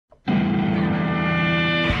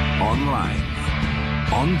online,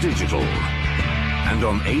 on digital, and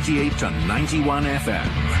on 88 to 91 FM.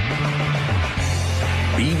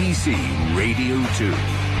 BBC Radio 2.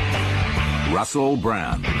 Russell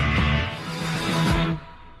Brand.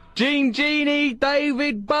 Genie,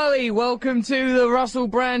 David Bowie, welcome to the Russell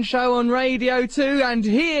Brand Show on Radio 2, and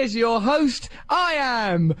here's your host, I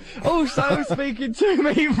am. Also speaking to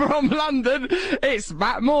me from London, it's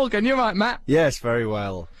Matt Morgan. You're right, Matt? Yes, very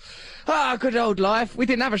well. Ah, good old life. We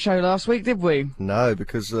didn't have a show last week, did we? No,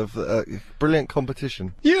 because of brilliant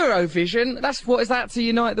competition. Eurovision, what is that to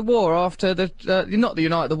unite the war after the, not the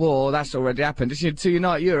unite the war, that's already happened, it's to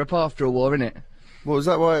unite Europe after a war, isn't it? Well, was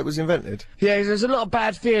that why it was invented? Yeah, there's a lot of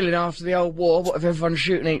bad feeling after the old war, what if everyone's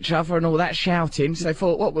shooting each other and all that shouting, so they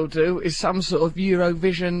thought what we'll do is some sort of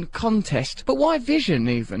Eurovision contest. But why vision,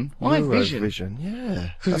 even? Why vision? Eurovision,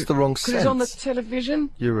 yeah. That's the wrong sense. Because it's on the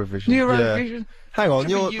television? Eurovision. Eurovision. Yeah. Hang on,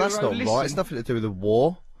 that's not Listen. right. It's nothing to do with the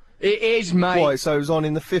war. It is, mate. Why, so it was on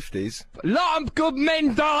in the 50s? A lot of good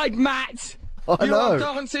men died, Matt! I know. You're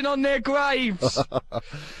dancing on their graves!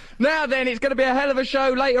 Now then, it's going to be a hell of a show.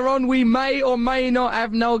 Later on, we may or may not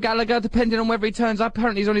have Noel Gallagher, depending on whether he turns up.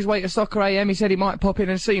 Apparently, he's on his way to Soccer AM. He said he might pop in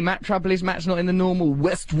and see Matt. Trouble is, Matt's not in the normal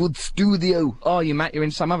Westwood studio. Are you, Matt? You're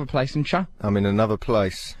in some other place, aren't you? I'm in another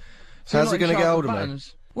place. So how's he going to get hold of me?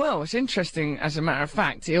 Well, it's interesting, as a matter of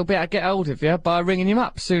fact, he'll be able to get hold of you by ringing him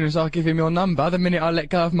up as soon as I give him your number. The minute I let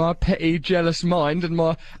go of my petty, jealous mind and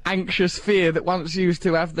my anxious fear that once used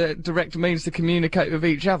to have the direct means to communicate with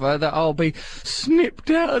each other, that I'll be snipped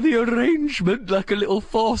out of the arrangement like a little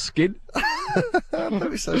foreskin. That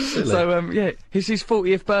was so silly. So, yeah, it's his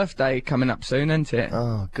 40th birthday coming up soon, isn't it?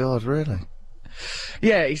 Oh, God, really?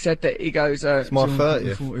 Yeah, he said that he goes, it's my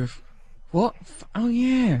 30th. What? Oh,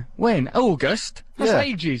 yeah. When? August? That's Yeah.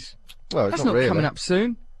 ages. Well, it's That's not not really. coming up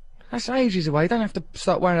soon. That's ages away. Don't have to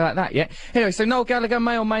start worrying about that yet. Anyway, so Noel Gallagher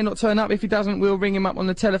may or may not turn up. If he doesn't, we'll ring him up on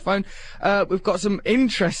the telephone. We've got some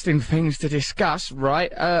interesting things to discuss,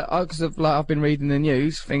 right? Because I've been reading the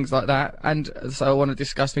news, things like that, and so I want to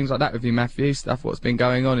discuss things like that with you, Matthew. Stuff what's been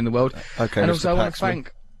going on in the world. Okay, and Mr. also I want to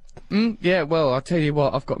thank. Yeah, well, I'll tell you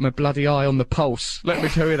what, I've got my bloody eye on the pulse. Let me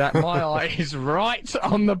tell you that. My eye is right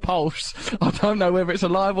on the pulse. I don't know whether it's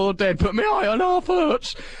alive or dead, but my eye on half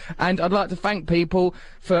hurts. And I'd like to thank people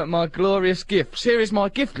for my glorious gifts. Here is my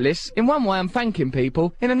gift list. In one way, I'm thanking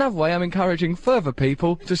people. In another way, I'm encouraging further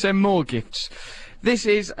people to send more gifts. This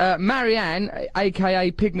is Marianne,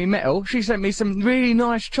 aka Pygmy Metal. She sent me some really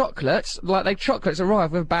nice chocolates. Like, chocolates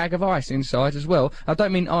arrive with a bag of ice inside as well. I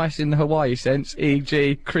don't mean ice in the Hawaii sense,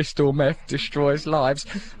 e.g. crystal meth destroys lives.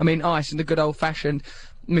 I mean ice in the good old-fashioned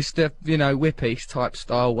Mr., Whippy type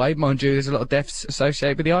style way. Mind you, there's a lot of deaths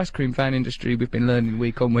associated with the ice cream fan industry, we've been learning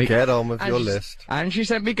week on week. Get on with your list. And she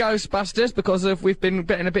sent me Ghostbusters because we've been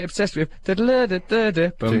getting a bit obsessed with if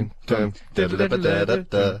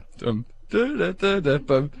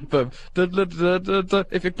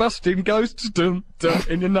you're busting ghosts,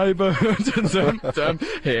 in your neighbourhood,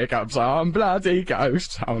 here comes some bloody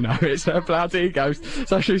ghost. Oh no, it's a bloody ghost.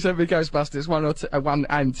 So she sent me Ghostbusters 1 or 2, 1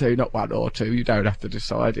 and 2, not 1 or 2. You don't have to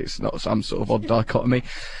decide. It's not some sort of odd dichotomy.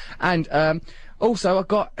 And also,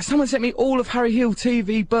 someone sent me all of Harry Hill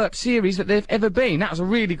TV burp series that they've ever been. That was a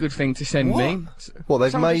really good thing to send me. Well,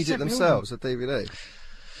 they've Someone made just it sent me all themselves, a DVD.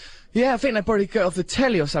 Yeah, I think they probably got off the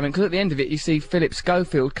telly or something, because at the end of it you see Philip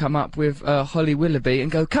Schofield come up with Holly Willoughby and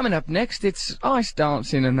go, coming up next, it's ice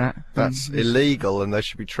dancing and that. That's illegal and they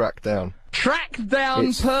should be tracked down. Track down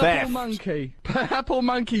It's Purple theft. Monkey. Purple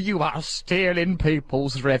Monkey, you are stealing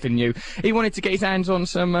people's revenue. He wanted to get his hands on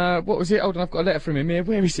some, what was it? Hold on, I've got a letter from him here.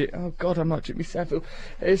 Where is it? Oh, God, I might Jimmy Savile.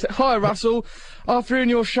 It's, hi, Russell. After hearing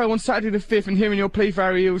your show on Saturday the 5th and hearing your plea for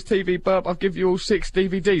Harry Hill's TV burp, I've given you all 6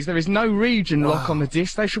 DVDs. There is no region lock on the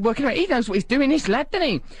disc. They should work it out. He knows what he's doing, this lad, doesn't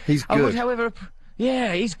he? He's I would, good. however...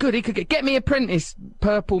 Yeah, he's good. He could get me Apprentice,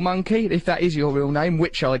 Purple Monkey, if that is your real name,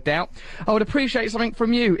 which I doubt. I would appreciate something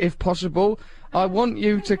from you, if possible. I want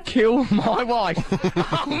you to kill my wife.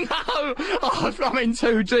 Oh no! Oh, I'm in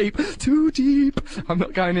too deep. Too deep. I'm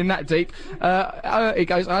not going in that deep. He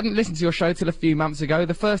goes, I hadn't listened to your show till a few months ago.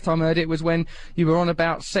 The first time I heard it was when you were on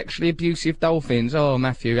about sexually abusive dolphins. Oh,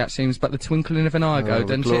 Matthew, that seems but the twinkling of an eye ago,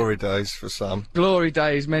 doesn't it? Glory days for some. Glory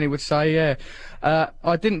days, many would say, yeah.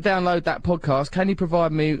 I didn't download that podcast. Can you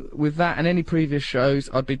provide me with that and any previous shows?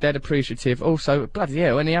 I'd be dead appreciative. Also, bloody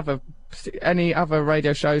hell, any other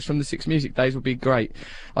radio shows from the 6 Music Days would be great.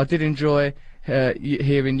 I did enjoy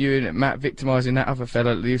hearing you and Matt victimising that other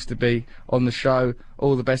fella that used to be on the show.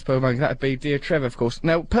 All the best, Purple Monkey. That'd be Dear Trevor, of course.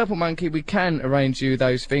 Now, Purple Monkey, we can arrange you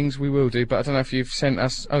those things. We will do, but I don't know if you've sent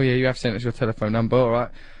us... Oh, yeah, you have sent us your telephone number, all right.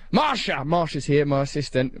 Marsha's here, my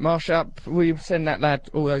assistant. Marsha, will you send that lad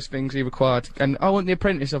all those things he required? And I want the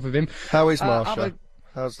apprentice off of him. How is Marsha?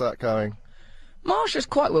 How's that going? Marsha's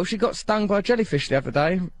quite well. She got stung by a jellyfish the other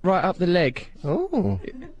day, right up the leg. Oh.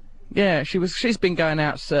 Yeah, she's been going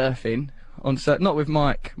out surfing. Not with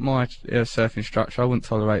Mike, my surf instructor. I wouldn't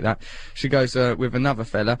tolerate that. She goes with another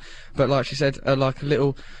fella, but like she said, like a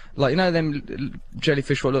little, like, you know them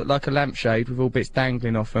jellyfish what look like a lampshade with all bits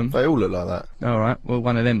dangling off them. They all look like that. All right, well,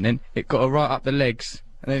 one of them then. It got her right up the legs,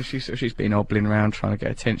 and then she's been hobbling around trying to get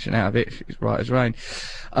attention out of it. She's right as rain.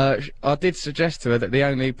 I did suggest to her that the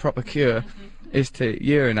only proper cure is to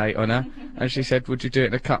urinate on her, and she said, would you do it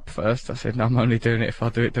in a cup first? I said, no, I'm only doing it if I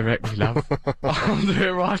do it directly, love. I'll do it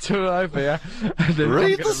right all over here. And then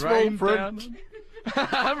Read I'm the small rain print.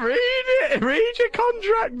 Read it! Read your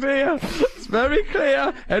contract, dear! It's very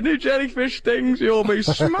clear. Any jellyfish stings, you'll be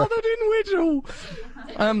smothered in whittle.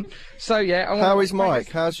 So yeah. How is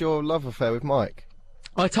Mike? How's your love affair with Mike?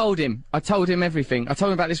 I told him everything. I told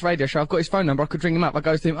him about this radio show. I've got his phone number. I could ring him up. I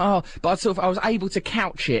goes to him, but I was able to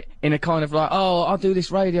couch it in a kind of like, I'll do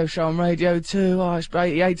this radio show on Radio 2. Oh, it's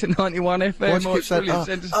 88 to 91 FM. Why do you keep saying,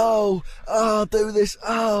 I'll do this.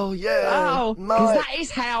 Oh, yeah. Oh, because that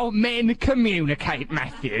is how men communicate,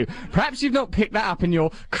 Matthew. Perhaps you've not picked that up in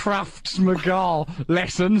your Craftsmagar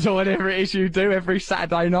lessons or whatever it is you do every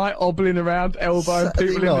Saturday night, hobbling around, elbowing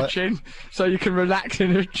people in the chin so you can relax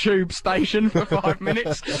in a tube station for 5 minutes.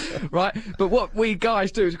 Right, but what we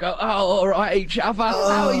guys do is go, all right, each other.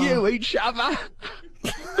 How are you, each other?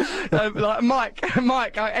 Like Mike.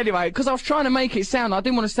 Anyway, because I was trying to make it sound, I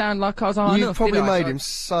didn't want to sound like I was. You probably made him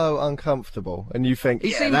so uncomfortable, and you think,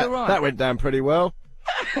 he seemed alright. That went down pretty well.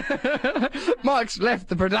 Mike's left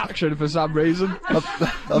the production for some reason.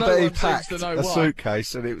 I bet he packed a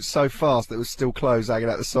suitcase, and it was so fast that it was still clothes hanging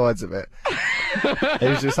out the sides of it. He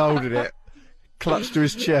was just holding it, clutched to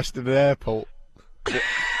his chest in the airport.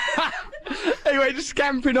 Anyway, just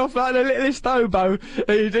scampering off like the littlest hobo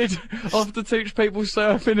he did off to teach people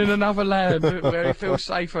surfing in another land where he feels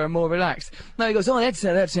safer and more relaxed. No, he goes,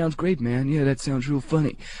 that sounds great, man. Yeah, that sounds real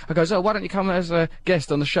funny. I goes, why don't you come as a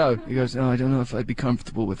guest on the show? He goes, I don't know if I'd be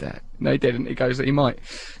comfortable with that. No, he didn't. He goes that he might.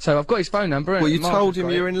 So I've got his phone number. Well, you told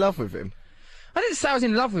him you were in love with him? I didn't say I was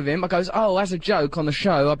in love with him. I goes, as a joke on the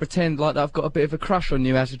show, I pretend like that I've got a bit of a crush on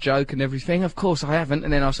you as a joke and everything. Of course I haven't.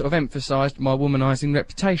 And then I sort of emphasised my womanising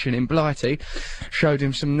reputation in Blighty. Showed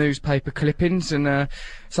him some newspaper clippings and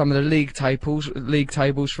some of the league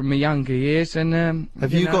tables from my younger years. And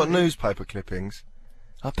have you got newspaper clippings?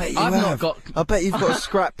 I bet you have. I bet you've got a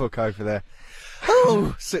scrapbook over there.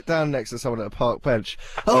 Oh, sit down next to someone at a park bench.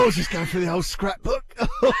 Just go through the old scrapbook.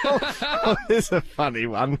 It's a funny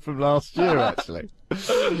one from last year, actually. There's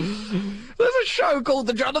a show called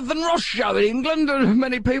The Jonathan Ross Show in England, and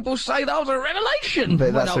many people say that was a revelation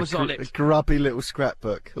when I was on it. A grubby little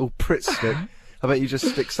scrapbook, all Pritt stick. I bet you just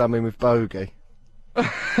stick some in with bogey. I'm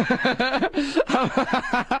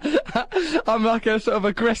like a sort of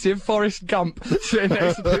aggressive Forrest Gump sitting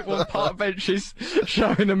next to people on park benches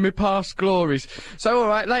showing them my past glories. So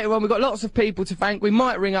alright, later on we've got lots of people to thank. We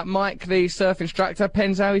might ring up Mike, the surf instructor.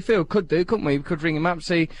 Depends how he feels. Could do, couldn't we? We could ring him up,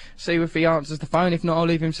 see if he answers the phone. If not, I'll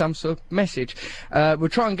leave him some sort of message. We'll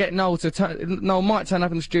try and get Noel to Noel might turn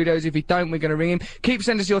up in the studios. If he don't, we're going to ring him. Keep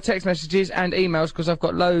sending us your text messages and emails, because I've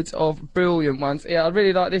got loads of brilliant ones. Yeah, I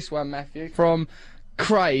really like this one, Matthew, from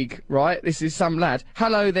Craig, right? This is some lad.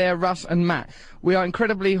 Hello there, Russ and Matt. We are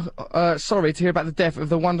incredibly sorry to hear about the death of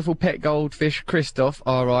the wonderful pet goldfish, Christoph,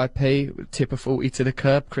 R.I.P. Tip of 40 to the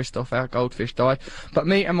curb. Christoph, our goldfish, died. But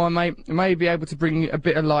me and my mate may be able to bring a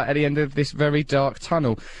bit of light at the end of this very dark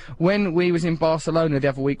tunnel. When we was in Barcelona the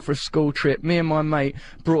other week for a school trip, me and my mate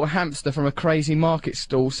brought a hamster from a crazy market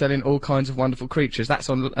stall selling all kinds of wonderful creatures. That's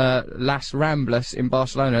on Las Ramblas in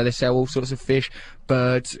Barcelona. They sell all sorts of fish,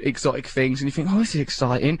 birds, exotic things, and you think, this is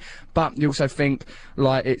exciting, but you also think,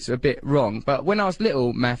 like, it's a bit wrong. But when I was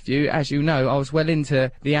little, Matthew, as you know, I was well into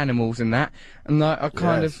the animals and that, and like, I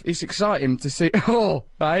kind of, it's exciting to see, me,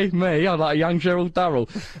 I'm like a young Gerald Durrell,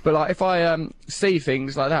 but like, if I see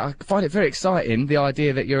things like that, I find it very exciting, the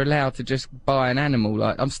idea that you're allowed to just buy an animal.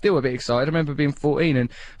 Like, I'm still a bit excited. I remember being 14 and,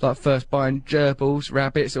 like, first buying gerbils,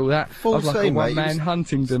 rabbits, all that. 14, I was like a one-man mate,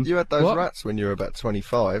 Huntingdon. You had those rats when you were about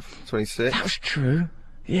 25, 26. That was true.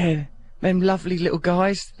 Yeah, them lovely little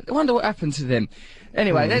guys. I wonder what happened to them.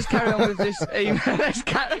 Anyway, let's carry on with this email.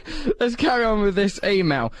 Let's carry on with this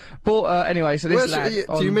email. But anyway, so this lad.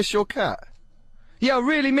 Do you miss your cat? Yeah, I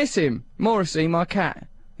really miss him. Morrissey, my cat.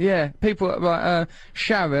 Yeah, people like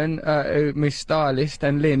Sharon, my stylist,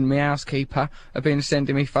 and Lynn, my housekeeper, have been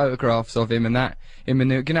sending me photographs of him and that in my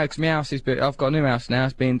new, you know, 'cause my house is, I've got a new house now,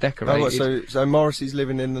 it's being decorated. Oh, so Morrissey's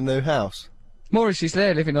living in the new house? Morrissey's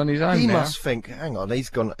there living on his own He now. must think, hang on, he's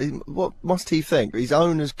gone, what must he think? His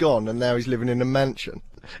owner's gone and now he's living in a mansion.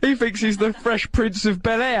 He thinks he's the Fresh Prince of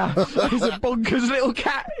Bel-Air. He's a bonkers little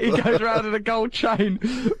cat. He goes around in a gold chain,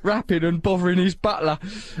 rapping and bothering his butler.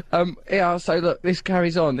 Yeah, so look, this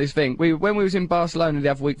carries on, this thing. When we was in Barcelona the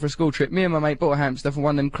other week for a school trip, me and my mate bought a hamster from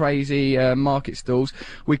one of them crazy market stalls.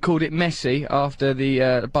 We called it Messi after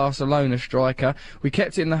the Barcelona striker. We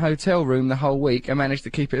kept it in the hotel room the whole week and managed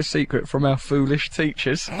to keep it a secret from our foolish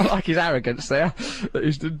teachers. I like his arrogance there.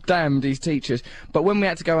 He's damned his teachers. But when we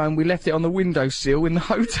had to go home, we left it on the windowsill in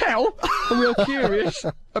the hotel, and we were curious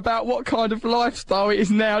about what kind of lifestyle it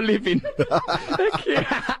is now living.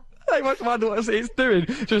 They must wonder what it's doing,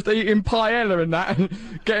 just eating paella and that,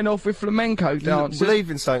 and getting off with flamenco dances.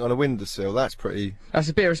 Leaving something on a windowsill, that's pretty... That's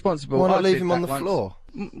a bit irresponsible. Why not leave him on the floor?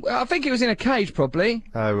 I think it was in a cage, probably.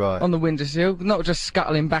 Oh, right. On the windowsill, not just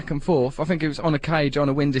scuttling back and forth. I think it was on a cage on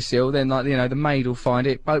a windowsill, then, like, you know, the maid will find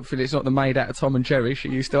it. Hopefully it's not the maid out of Tom and Jerry, she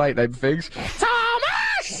used to hate them things. Thomas!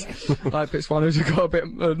 I hope it's one who's got a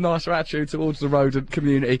bit nicer attitude towards the rodent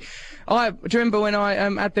community. Do you remember when I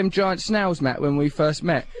had them giant snails, Matt, when we first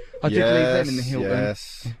met? I did leave them in the Hilton.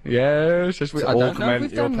 Yes. Yes. To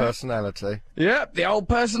augment your personality. Yep, the old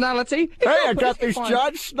personality. Hey, I got these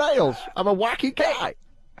giant snails. I'm a wacky guy.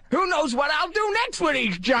 Who knows what I'll do next with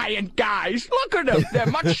these giant guys? Look at them. They're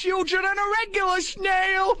much huger than a regular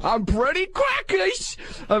snail. I'm pretty crackers.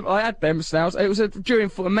 I had them snails. It was during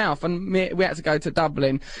foot and mouth, and we had to go to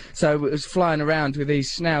Dublin, so it was flying around with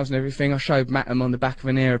these snails and everything. I showed Matt them on the back of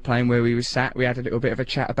an aeroplane where we were sat. We had a little bit of a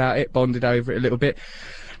chat about it, bonded over it a little bit.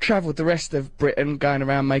 Travelled the rest of Britain, going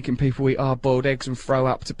around making people eat hard-boiled eggs and throw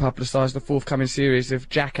up to publicise the forthcoming series of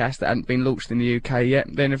Jackass that hadn't been launched in the UK yet.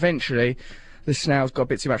 Then eventually the snails got a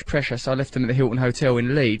bit too much pressure, so I left them at the Hilton Hotel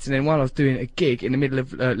in Leeds. And then while I was doing a gig in the middle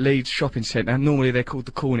of Leeds shopping centre, normally they're called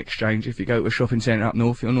the Corn Exchange. If you go to a shopping centre up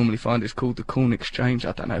north, you'll normally find it's called the Corn Exchange.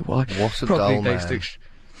 I don't know why. What a dull man.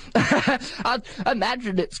 I'd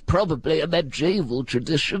imagine it's probably a medieval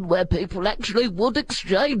tradition where people actually would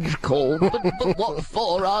exchange corn, but what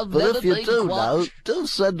for? I've never been quite... But if you do know, do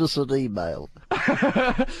send us an email.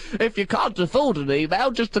 If you can't afford an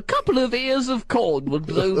email, just a couple of ears of corn would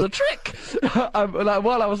do the trick. Like,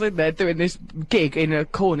 while I was in there doing this gig in a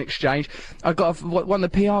corn exchange, I got one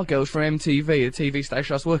of the PR girls from MTV, the TV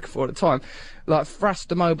station I was working for at the time, like thrust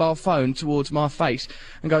the mobile phone towards my face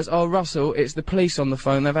and goes, "Oh, Russell, it's the police on the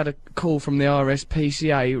phone. They've had a call from the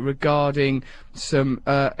RSPCA regarding some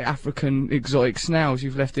African exotic snails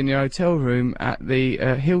you've left in your hotel room at the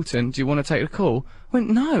Hilton. Do you want to take the call?" I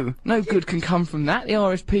went, no good can come from that. The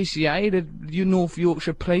RSPCA, the North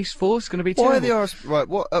Yorkshire Police Force, going to be terrible. Why the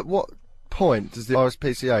right? At what point does the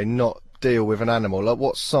RSPCA not deal with an animal? Like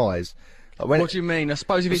what size? Like what do you mean? I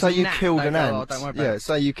suppose if it's say you gnat, killed an ant, oh, don't worry about it.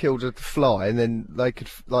 say you killed a fly, and then they could,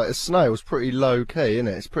 like, a snail's pretty low key, isn't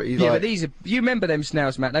it? It's pretty yeah, like... but these are, you remember them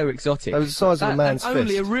snails, Matt? They were exotic. They were the size of a man's fist.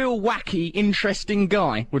 Only a real wacky, interesting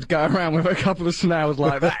guy would go around with a couple of snails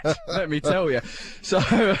like that. Let me tell you. So,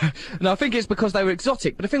 no, I think it's because they were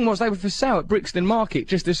exotic. But the thing was, they were for sale at Brixton Market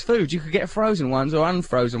just as food. You could get frozen ones or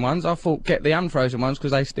unfrozen ones. I thought get the unfrozen ones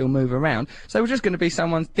because they still move around. So they were just going to be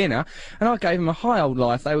someone's dinner, and I gave them a high old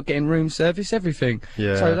life. They were getting room service, everything.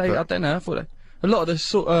 Yeah, so they, I don't know, I thought a lot of the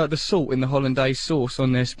salt in the hollandaise sauce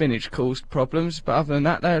on their spinach caused problems, but other than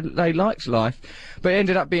that, they liked life. But it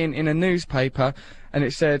ended up being in a newspaper, and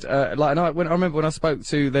it said, like, and I remember when I spoke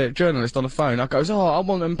to the journalist on the phone, I goes, "Oh, I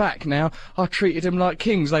want them back now. I treated them like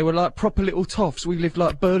kings. They were like proper little toffs. We lived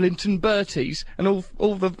like Burlington Berties," and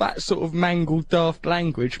all that sort of mangled, daft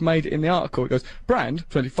language made it in the article. It goes, "Brand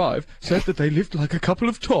 25 said that they lived like a couple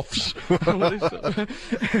of toffs."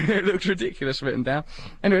 It looks ridiculous written down.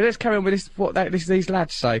 Anyway, let's carry on with these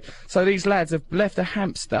lads say. So these lads have left a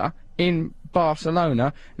hamster in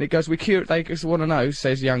Barcelona, and it goes, they just want to know,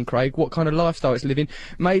 says young Craig, what kind of lifestyle it's living.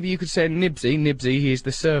 Maybe you could send Nibsy, he is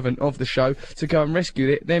the servant of the show, to go and rescue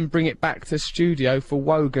it, then bring it back to studio for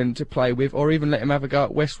Wogan to play with, or even let him have a go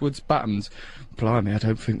at Westwood's buttons. Blimey, I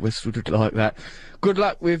don't think Westwood would like that. Good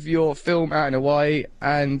luck with your film out in Hawaii,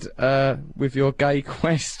 and with your gay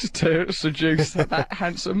quest to seduce that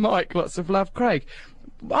handsome Mike. Lots of love, Craig.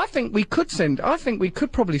 I think we could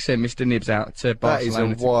probably send Mr. Nibs out to Barcelona.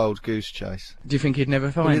 That is a wild goose chase. Do you think he'd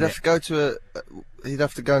never find it? He'd have to go to he'd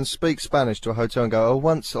have to go and speak Spanish to a hotel and go, "Oh,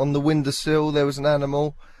 once on the windowsill there was an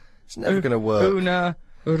animal." It's never going to work.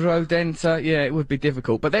 Rodenta, yeah, it would be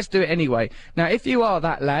difficult, but let's do it anyway. Now, if you are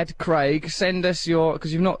that lad, Craig, send us your,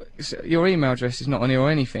 because your email address is not on here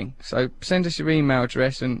or anything, so send us your email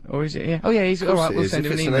address and, or is it here? Oh yeah, he's alright, we'll send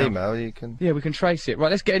him an email. If it's an email, you can... Yeah, we can trace it.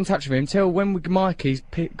 Right, let's get in touch with him. Tell when Mikey's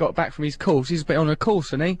got back from his course, he's been on a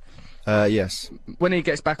course, hasn't he? Yes. When he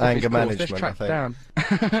gets back off his course, let's track down.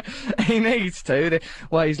 He needs to. The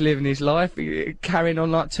way he's living his life, carrying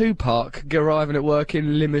on like Tupac, arriving at work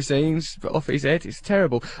in limousines off his head. It's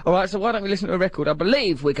terrible. All right, so why don't we listen to a record? I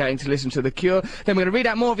believe we're going to listen to The Cure. Then we're going to read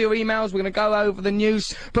out more of your emails. We're going to go over the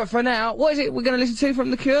news. But for now, what is it we're going to listen to from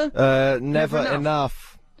The Cure? Never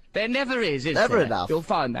enough. There never is there? Never enough. You'll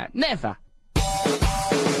find that. Never.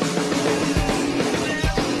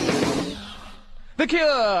 The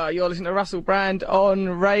Cure! You're listening to Russell Brand on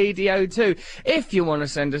Radio 2. If you want to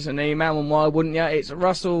send us an email, and why wouldn't you, it's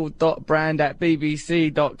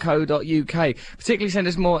russell.brand@bbc.co.uk. Particularly send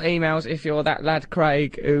us more emails if you're that lad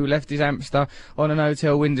Craig who left his hamster on an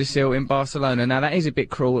hotel windowsill in Barcelona. Now, that is a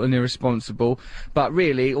bit cruel and irresponsible, but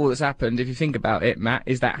really, all that's happened, if you think about it, Matt,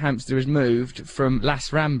 is that hamster has moved from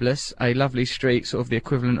Las Ramblas, a lovely street, sort of the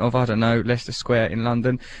equivalent of, I don't know, Leicester Square in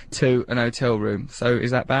London, to an hotel room. So,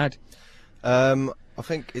 is that bad? I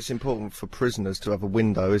think it's important for prisoners to have a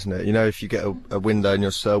window, isn't it? You know, if you get a window in your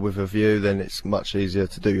cell with a view, then it's much easier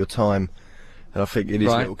to do your time. And I think in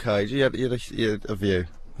his little cage, he had a view,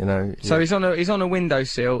 you know. So he's on a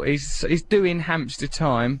windowsill. He's doing hamster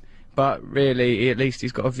time, but really, at least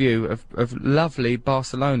he's got a view of lovely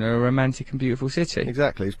Barcelona, a romantic and beautiful city.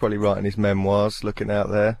 Exactly. He's probably writing his memoirs, looking out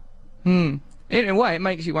there. In a way, it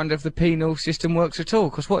makes you wonder if the penal system works at all,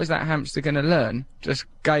 because what is that hamster going to learn? Just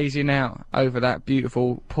gazing out over that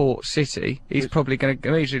beautiful port city. He's probably going to,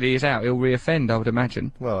 immediately he's out, he'll re-offend, I would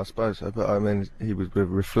imagine. Well, I suppose so, but I mean, he was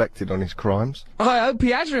reflected on his crimes. I hope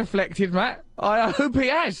he has reflected, Matt. I hope he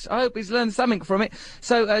has. I hope he's learned something from it.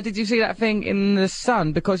 So, did you see that thing in The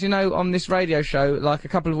Sun? Because, you know, on this radio show, like a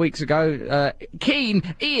couple of weeks ago,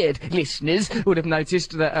 keen-eared listeners would have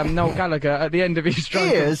noticed that Noel Gallagher, at the end of his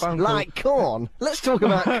ears like corn. Let's talk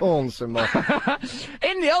about corn some more.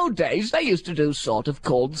 In the old days, they used to do sort of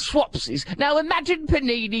corn swapsies. Now, imagine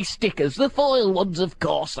Panini stickers, the foil ones, of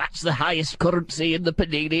course. That's the highest currency in the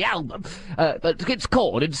Panini album. But it's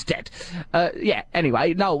corn instead. Yeah,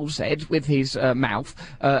 anyway, Noel said, with his mouth,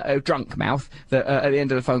 drunk mouth, that at the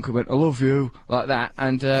end of the phone call went, "I love you," like that,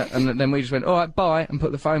 and then we just went, "All right, bye," and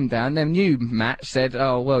put the phone down. Then you, Matt, said,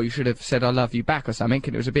 "Oh well, you should have said I love you back or something,"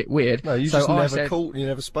 and it was a bit weird. No, you just never called. You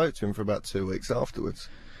never spoke to him for about 2 weeks afterwards.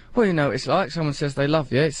 Well, you know what it's like. Someone says they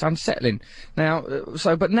love you. It's unsettling. Now,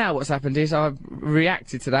 but now what's happened is I've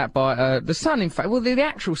reacted to that by, The Sun, in fact. Well, the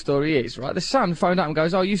actual story is, right, The Sun phoned up and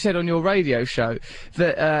goes, "Oh, you said on your radio show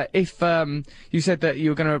that, if, you said that you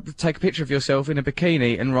were gonna take a picture of yourself in a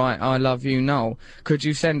bikini and write, 'I love you, Noel,' could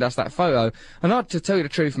you send us that photo?" And to tell you the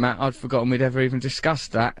truth, Matt, I'd forgotten we'd ever even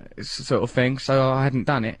discussed that sort of thing, so I hadn't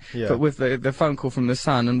done it. Yeah. But with the phone call from The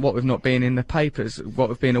Sun and what with not being in the papers, what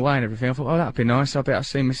with being away and everything, I thought, oh, that'd be nice. I bet I'll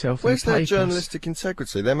see myself. Where's their journalistic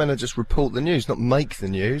integrity? They're meant to just report the news, not make the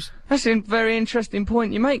news. That's a very interesting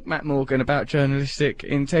point you make, Matt Morgan, about journalistic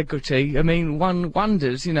integrity. I mean, one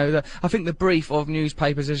wonders, you know, I think the brief of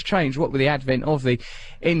newspapers has changed, what with the advent of the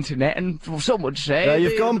internet, and some would say... Yeah,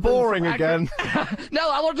 you've gone boring again. No,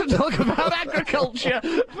 I want to talk about agriculture.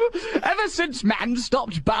 Ever since man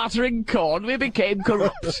stopped bartering corn, we became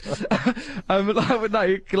corrupt.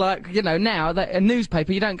 Like, you know, now, a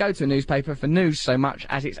newspaper, you don't go to a newspaper for news so much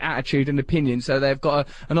as its attitude and opinion, so they've got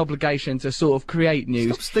an obligation to sort of create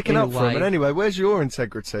news. Stop sticking up for him. And anyway, where's your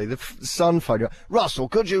integrity? The Sun phone you. "Russell,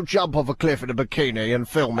 could you jump off a cliff in a bikini and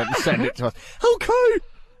film it and send it to us?" Okay.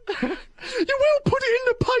 You will put it in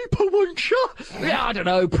the paper, won't you? Yeah, I don't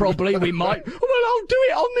know, probably we might. Well, I'll do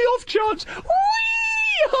it on the off chance.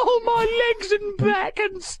 Oh, my legs and back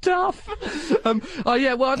and stuff. Oh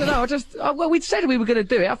yeah, well, I don't know, well, we'd said we were going to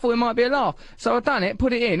do it, I thought it might be a laugh. So I'd done it,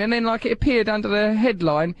 put it in, and then, like, it appeared under the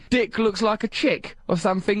headline, "Dick looks like a chick," or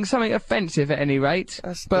something offensive at any rate.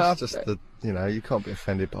 That's just you know, you can't be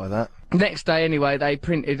offended by that. Next day, anyway, they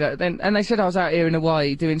printed, and they said I was out here in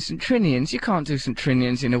Hawaii doing St Trinians. You can't do St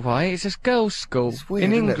Trinians in Hawaii, it's a girls' school. It's weird,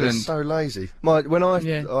 in isn't England. It? They're so lazy. When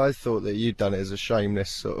I thought that you'd done it as a shameless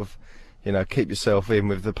sort of, you know, keep yourself in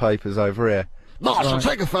with the papers over here. Marshall,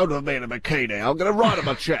 take a photo of me in a bikini. I'm going to write on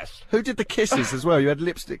my chest. Who did the kisses as well? You had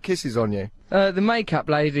lipstick kisses on you. The makeup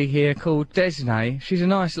lady here called Desney. She's a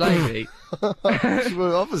nice lady.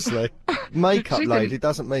 Well, obviously. Makeup lady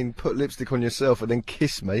doesn't mean put lipstick on yourself and then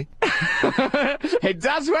kiss me. It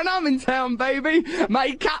does when I'm in town, baby.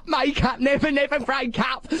 Makeup, never break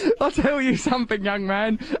up. I'll tell you something, young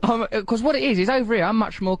man. Because what it is over here, I'm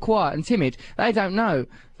much more quiet and timid. They don't know,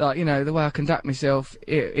 like, you know, the way I conduct myself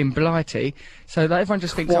in Blighty. So like, everyone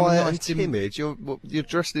just thinks I'm nice and timid. You're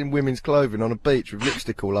dressed in women's clothing on a beach with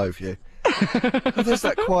lipstick all over you. There's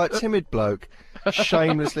that quiet, timid bloke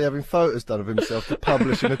shamelessly having photos done of himself to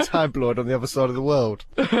publish in a tabloid on the other side of the world.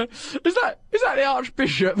 Is that the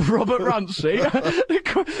Archbishop Robert Runcie?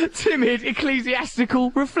 The timid,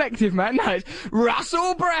 ecclesiastical, reflective man? No, it's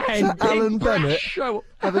Russell Brand. Alan Bennett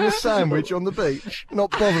having a sandwich on the beach,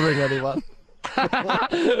 not bothering anyone.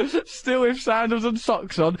 Still with sandals and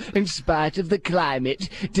socks on. In spite of the climate,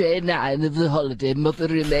 day 9 of the holiday, mother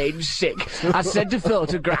remains sick. I sent a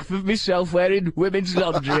photograph of myself wearing women's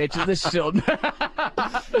lingerie to the Sun.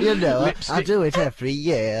 You know, I do it every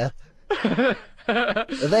year.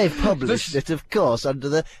 They've published it, of course, under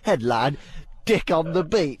the headline, Dick on the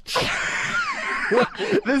Beach.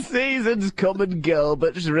 The seasons come and go,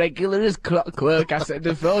 but as regular as clockwork, I sent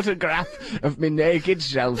a photograph of me naked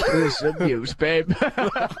self to the Sun newspaper.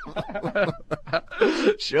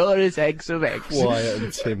 Sure as eggs of eggs. Quiet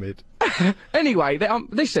and timid. Anyway,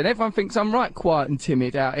 listen, everyone thinks I'm right quiet and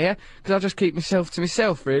timid out here, because I just keep myself to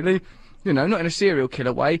myself, really. You know, not in a serial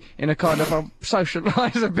killer way, in a kind of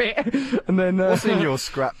socialise a bit, and then... What's in your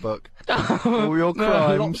scrapbook? All your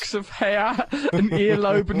crimes? Locks of hair, an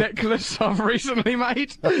earlobe necklace I've recently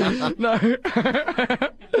made. No.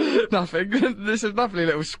 Nothing. This is a lovely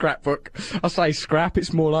little scrapbook. I say scrap,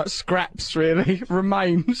 it's more like scraps, really.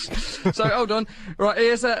 Remains. So, hold on. Right,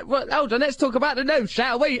 here's hold on, let's talk about the news,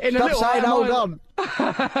 shall we? Stop saying hold on.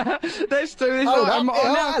 Let's do this. Hold on.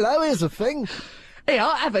 Hello, here's a thing. Here,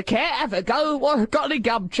 have a care, have a go. What, got any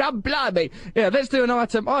gum chum? Blimey. Yeah, let's do an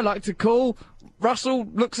item I like to call Russell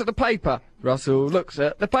Looks at the Paper. Russell looks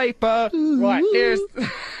at the paper. Right, here's...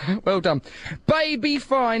 Well done. Baby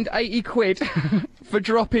fined 80 quid for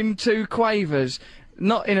dropping 2 quavers.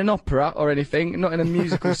 Not in an opera or anything, not in a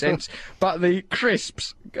musical sense, but the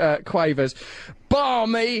crisps quavers.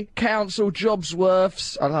 Barmy council jobs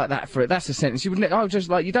worths. I like that for it. That's a sentence. You wouldn't. I was just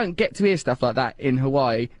like, you don't get to hear stuff like that in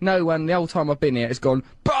Hawaii. No one, the whole time I've been here, has gone,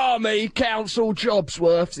 Barmy council jobs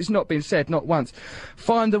worths. It's not been said, not once.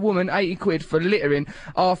 Fined a woman 80 quid for littering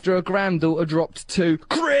after a granddaughter dropped 2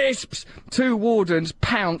 crisps. 2 wardens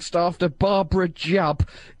pounced after Barbara Jubb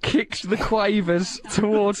kicked the quavers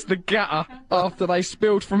towards the gutter after they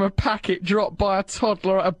spilled from a packet dropped by a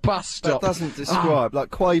toddler at a bus stop. That doesn't describe,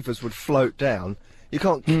 like quavers would float down. You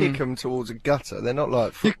can't kick them towards a gutter. They're not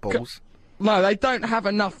like footballs. No, they don't have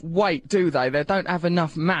enough weight, do they? They don't have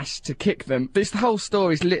enough mass to kick them. This whole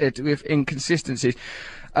story's littered with inconsistencies.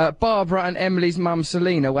 Barbara and Emily's mum,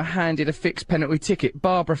 Selina, were handed a fixed penalty ticket.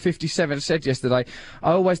 Barbara, 57, said yesterday,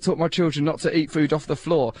 I always taught my children not to eat food off the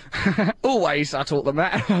floor. Always, I taught them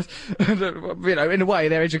that. You know, in a way,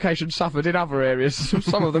 their education suffered in other areas.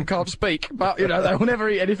 Some of them can't speak, but, you know, they will never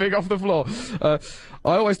eat anything off the floor.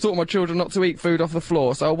 I always taught my children not to eat food off the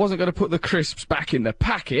floor, so I wasn't going to put the crisps back in the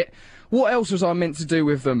packet. What else was I meant to do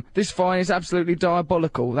with them? This fine is absolutely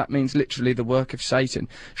diabolical. That means literally the work of Satan.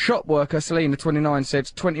 Shop worker Selina, 29, said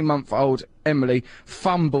 20-month-old Emily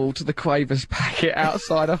fumbled the quavers packet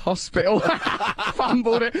outside a hospital.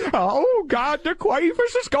 Fumbled it. Oh, God, the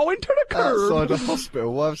quavers is going to the curb. Outside a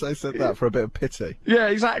hospital? Why have they said that? For a bit of pity? Yeah,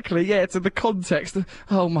 exactly. Yeah, to the context.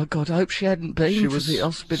 Oh, my God, I hope she hadn't been to the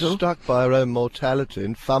hospital. She was struck by her own mortality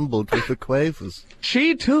and fumbled with the quavers.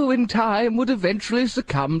 She, too, in time, would eventually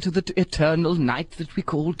succumb to the eternal night that we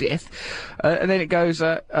call death. And then it goes,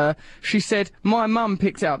 she said, my mum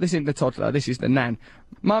picked it up. This isn't the toddler, this is the nan.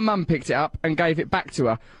 My mum picked it up and gave it back to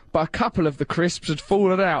her, but a couple of the crisps had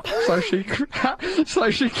fallen out, so she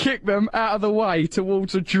kicked them out of the way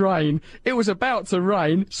towards a drain. It was about to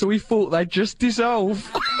rain, so we thought they'd just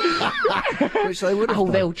dissolve. Which they would have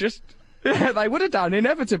done. They'll just... Yeah, they would have done,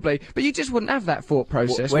 inevitably. But you just wouldn't have that thought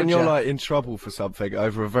process, when you're, like, in trouble for something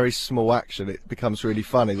over a very small action, it becomes really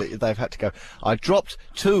funny that they've had to go, I dropped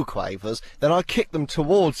 2 quavers, then I kicked them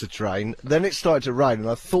towards a drain, then it started to rain, and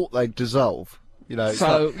I thought they'd dissolve. You know, it's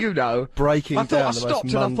so, like you know, breaking down the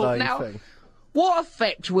most mundane thing. What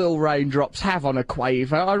effect will raindrops have on a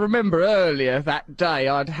quaver? I remember earlier that day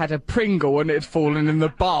I'd had a Pringle and it had fallen in the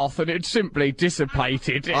bath and it simply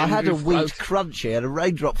dissipated. I had a wheat crunchy and a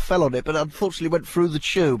raindrop fell on it, but unfortunately went through the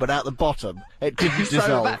tube and out the bottom. It didn't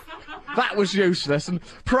dissolve. That was useless, and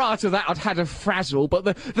prior to that I'd had a Frazzle, but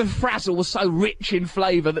the Frazzle was so rich in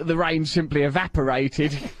flavour that the rain simply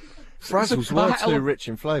evaporated. Frazzles were too rich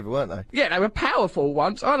in flavour, weren't they? Yeah, they were powerful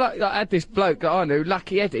once. I had this bloke that I knew,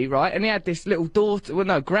 Lucky Eddie, right? And he had this little daughter, well,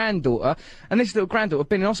 no, granddaughter. And this little granddaughter had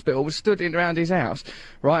been in hospital, was stood in around his house,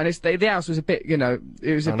 right? And the house was a bit, you know,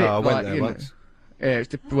 it was a bit I like, went there you once. know. Yeah,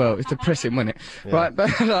 it's depressing, wasn't it? Yeah.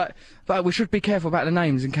 Right, but we should be careful about the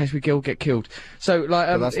names in case we all get killed. So, like,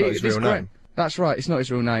 But that's not his real name. That's right, it's not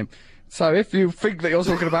his real name. So if you think that you're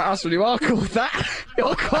talking about us when you are called that,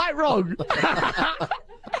 you're quite wrong.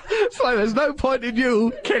 So there's no point in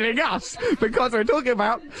you killing us because we're talking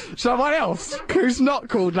about someone else who's not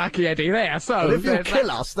called Lucky Eddie there. So But if you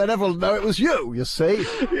kill us, then everyone will know it was you see.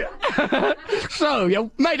 So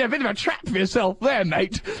you made a bit of a trap for yourself there,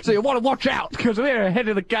 mate. So you want to watch out because we're ahead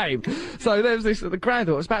of the game. So there's this, the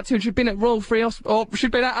granddaughter was about 2, and she'd been at Royal Free Hospital, or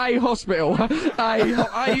she'd been at a hospital,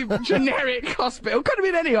 a generic hospital, could have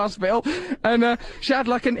been any hospital, and she had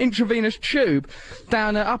like an intravenous tube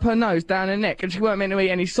down up her nose, down her neck, and she weren't meant to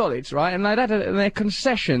eat any solids, right? And they'd had their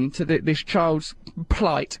concession to this child's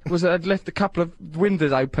plight was that they'd left a couple of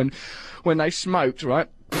windows open when they smoked, right?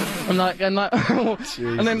 And then about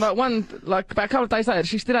a couple of days later,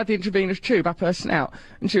 she still had the intravenous tube up her snout,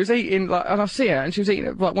 and she was eating, like, and I see her, and she was eating,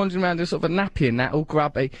 like, wandering around in sort of a nappy and that, all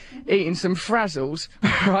grubby, eating some Frazzles,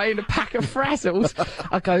 right, in a pack of Frazzles.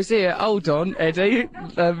 I goes, here, hold on, Eddie,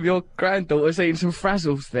 your granddaughter's eating some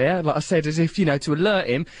Frazzles there, like I said, as if, you know, to alert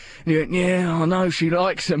him, and he went, yeah, I know, she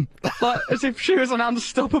likes them, like, as if she was an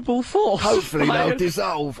unstoppable force. Hopefully they'll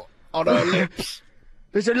dissolve on her lips.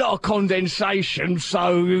 There's a lot of condensation,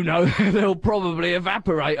 so, you know, they'll probably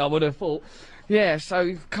evaporate, I would have thought. Yeah, so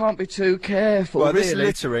you can't be too careful, Well, really. this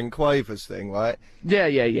littering Quavers thing, right?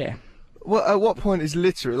 Yeah. Well, at what point is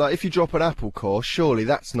littering? Like, if you drop an apple core, surely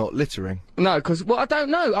that's not littering. No, because, well, I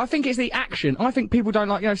don't know. I think it's the action. I think people don't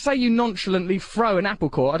like, you know, say you nonchalantly throw an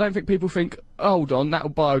apple core, I don't think people think, hold on,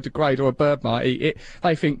 that'll biodegrade or a bird might eat it.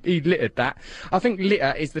 They think he littered that. I think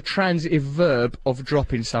litter is the transitive verb of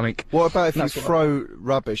dropping something. What about if you throw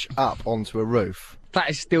rubbish up onto a roof? That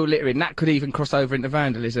is still littering. That could even cross over into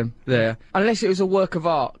vandalism there. Unless it was a work of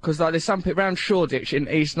art, because like there's some around Shoreditch in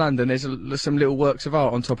East London, there's some little works of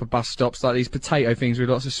art on top of bus stops, like these potato things with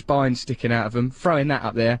lots of spines sticking out of them. Throwing that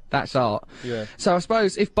up there, that's art. Yeah. So I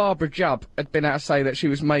suppose if Barbara Jubb had been able to say that she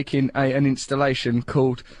was making an installation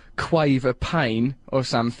called Quaver Pain or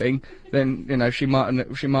something, then, you know, she might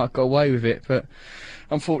have got away with it, but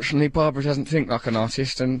unfortunately Barbara doesn't think like an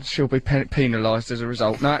artist and she'll be penalised as a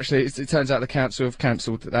result. No, actually, it turns out the council have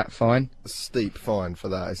cancelled that fine. A steep fine for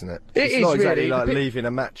that, isn't it? It's not exactly really, like leaving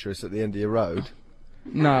a mattress at the end of your road.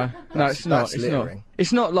 No, it's not. It's not.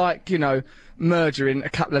 It's not like, you know, murdering a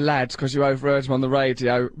couple of lads because you overheard them on the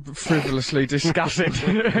radio frivolously discussing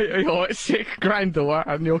your sick granddaughter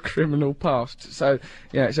and your criminal past. So,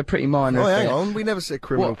 yeah, it's a pretty minor Oh, thing. hang on, we never said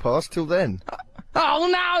criminal past till then. Oh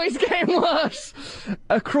no, it's getting worse!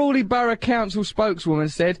 A Crawley Borough Council spokeswoman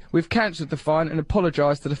said, "We've cancelled the fine and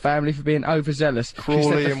apologised to the family for being overzealous."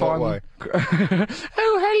 Crawley in what way? Oh,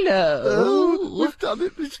 hello! Oh, we've done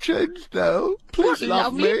it, it's changed now. Please What love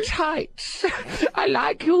lovely me. tights! I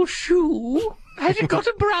like your shoe. Has it got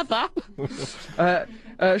a brother?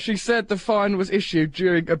 She said the fine was issued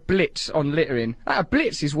during a blitz on littering. A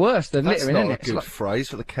blitz is worse than That's littering, not isn't a it? good phrase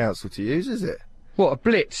for the council to use, is it? What, a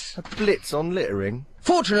blitz? A blitz on littering?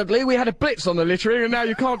 Fortunately, we had a blitz on the littering, and now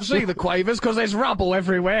you can't see the Quavers because there's rubble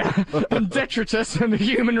everywhere, and detritus and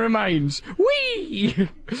human remains. Whee!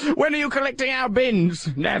 When are you collecting our bins?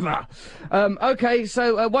 Never. Okay,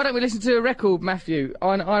 so why don't we listen to a record, Matthew?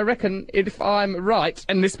 I reckon, if I'm right,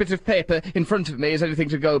 and this bit of paper in front of me is anything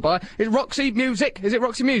to go by, is Roxy Music? Is it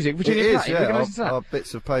Roxy Music? Virginia It is, Plain? We're gonna yeah. listen to that. Our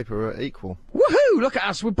bits of paper are equal. Woohoo! Look at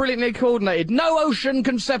us, we're brilliantly coordinated. No ocean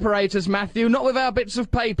can separate us, Matthew, not with our bits of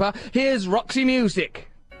paper. Here's Roxy Music.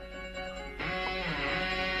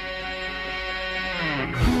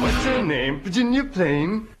 What's her name? Virginia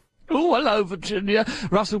Plain? Oh, hello, Virginia.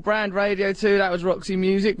 Russell Brand Radio 2, that was Roxy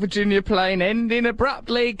Music. Virginia Plain ending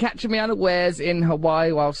abruptly, catching me unawares in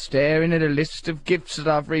Hawaii while staring at a list of gifts that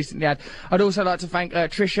I've recently had. I'd also like to thank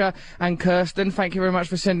Tricia and Kirsten. Thank you very much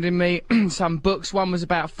for sending me some books. One was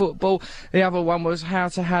about football. The other one was how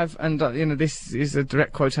to have, and you know, this is a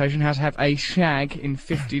direct quotation, how to have a shag in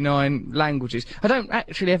 59 languages. I don't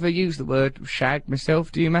actually ever use the word shag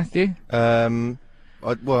myself, do you, Matthew?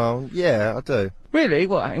 Well, yeah, I do. Really?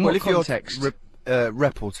 What? In what if context?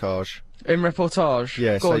 Reportage. In reportage?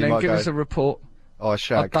 Yeah, Go so on you then, might give go, us a report. I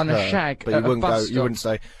shagged I've done a her, shag but at you wouldn't a go. bus You stop. wouldn't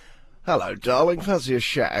say, Hello, darling. Fancy a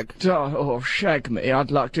shag? Oh, shag me. I'd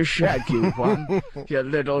like to shag you one. You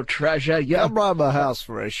little treasure, you. Come round my house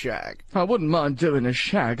for a shag. I wouldn't mind doing a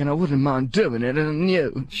shag, and I wouldn't mind doing it on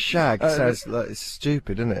you. Shag sounds like it's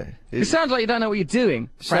stupid, isn't it? It sounds like you don't know what you're doing.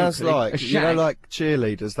 Sounds frankly. like, you know, like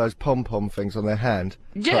cheerleaders, those pom-pom things on their hand.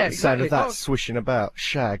 Yeah, like the sound exactly. of that swishing about.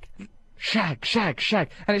 Shag. Shag, shag,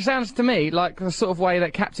 shag. And it sounds to me like the sort of way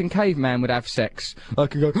that Captain Caveman would have sex. I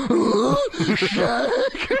could go, shag,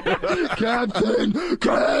 Captain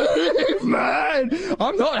Caveman!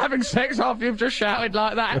 I'm not having sex after you've just shouted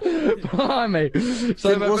like that. Blimey.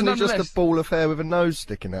 So, wasn't it just a ball of hair with a nose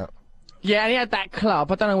sticking out? Yeah, and he had that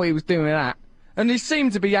club. I don't know what he was doing with that. And he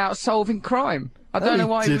seemed to be out solving crime. I don't know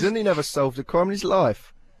why he didn't. He never solved a crime in his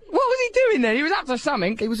life. What was he doing then? He was up to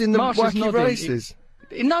something. He was in the Wacky Races.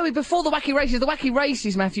 No, before the Wacky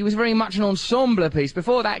Races, Matthew, was very much an ensemble piece.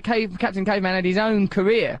 Before that, Captain Caveman had his own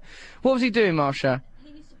career. What was he doing, Marsha? He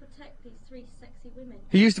used to protect these three sexy women.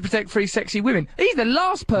 He used to protect three sexy women. He's the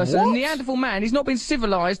last person, What? a Neanderthal man. He's not been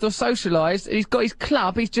civilised or socialised. He's got his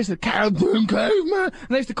club. He's just a Captain Caveman. And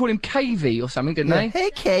they used to call him Cavey or something, didn't they?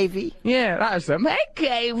 Hey, Cavey. Yeah, that was them. Hey,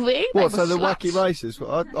 Cavey. What, They so were the sluts. Wacky Races?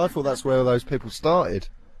 Well, I thought that's where all those people started.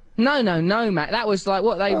 No, Matt. That was like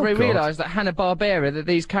what they Oh, God. realised that Hanna-Barbera, that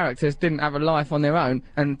these characters didn't have a life on their own,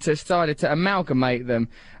 and decided to amalgamate them.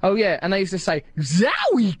 Oh yeah, and they used to say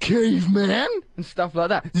 "Zowie Caveman" and stuff like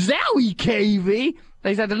that. "Zowie Cavey."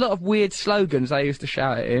 They had a lot of weird slogans they used to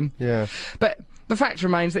shout at him. Yeah. But the fact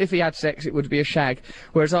remains that if he had sex, it would be a shag,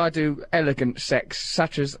 whereas I do elegant sex,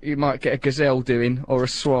 such as you might get a gazelle doing, or a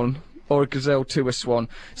swan. Or a gazelle to a swan.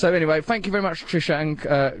 So anyway, thank you very much, Trisha and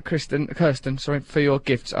Kirsten, sorry, for your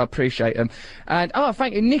gifts. I appreciate them. And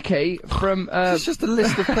thank you, Nikki from. It's just a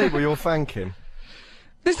list of people you're thanking.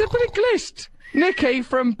 There's a big list. Nikki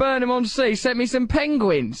from Burnham-on-Sea sent me some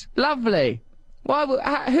penguins. Lovely. Why?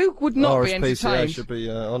 Who would not be RSPCA entertained? should be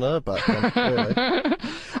on her back then, really.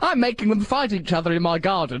 I'm making them fight each other in my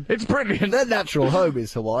garden. It's brilliant. Their natural home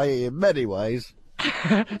is Hawaii in many ways.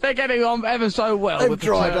 They're getting on ever so well. They've with the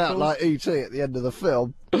dried out turtles. like E.T. at the end of the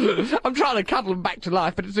film. I'm trying to cuddle them back to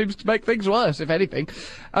life, but it seems to make things worse, if anything.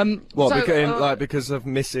 What, So, because of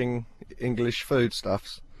missing English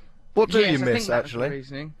foodstuffs? What do yes, you I think miss, that was the actually?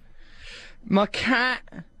 reasoning. My cat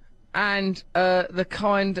and the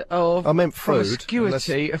kind of I meant food,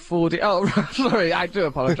 promiscuity afforded. Oh, sorry, I do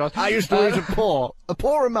apologise. I used to eat a paw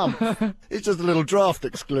a month. It's just a little draft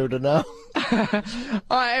excluder now.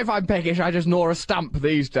 If I'm peckish, I just gnaw a stump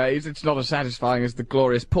these days. It's not as satisfying as the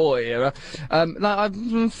glorious paw era.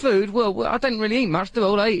 Food, well, I don't really eat much, do I?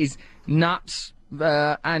 All I eat is nuts,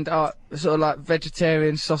 and sort of like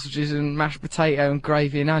vegetarian sausages and mashed potato and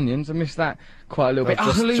gravy and onions. I miss that quite a little bit.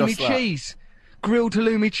 Halloumi that. cheese. Grilled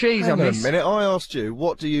halloumi cheese, Hang I on a miss. minute, I asked you,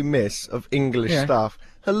 what do you miss of English Yeah. stuff?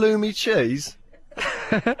 Halloumi cheese?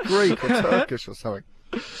 Greek or Turkish or something?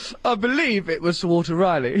 I believe it was Sir Walter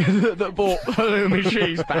Raleigh that brought halloumi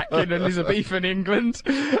cheese back in Elizabethan England,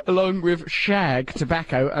 along with shag,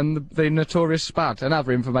 tobacco, and the notorious spud, and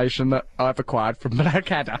other information that I've acquired from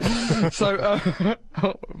Blackadder. So,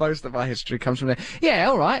 most of my history comes from there. Yeah,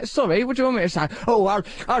 all right, sorry, what do you want me to say? Oh,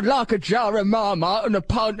 I'd like a jar of Marmite and a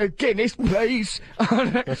pint of Guinness, please.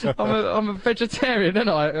 I'm a vegetarian, and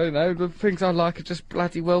you know, the things I like are just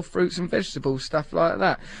bloody well fruits and vegetables, stuff like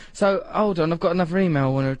that. So, hold on, I've got another email I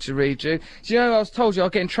wanted to read you. Do you know I was told you I'll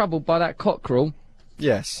get in trouble by that cockerel?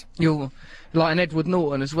 Yes. You're like an Edward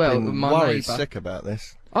Norton as well, Been my worried neighbour. sick about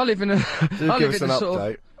this. I live in a. Do I give live us in an a sort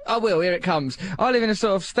update. of. I will, here it comes. I live in a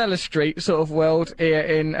sort of Stella Street sort of world here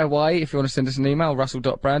in Hawaii. If you want to send us an email,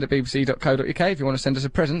 russell.brand@bbc.co.uk. If you want to send us a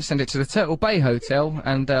present, send it to the Turtle Bay Hotel.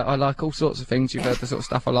 And I like all sorts of things. You've heard the sort of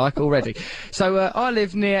stuff I like already. So I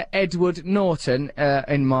live near Edward Norton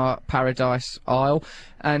in my Paradise Isle.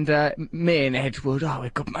 And me and Edward, we're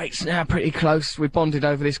good mates now, pretty close. We bonded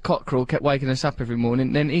over this cockerel, kept waking us up every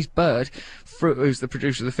morning. Then his bird, who's the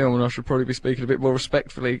producer of the film, and I should probably be speaking a bit more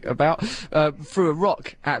respectfully about, threw a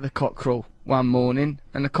rock at the cockerel one morning,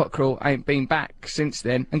 and the cockerel ain't been back since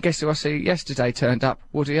then. And guess who I see yesterday turned up?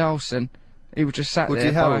 Woody Harrelson. He was just sat Woody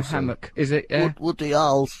there by a Harrelson? hammock. Is it? Yeah. Woody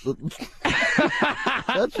Harrelson.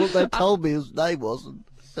 That's what they told me his name wasn't.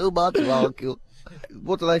 Who am I to argue?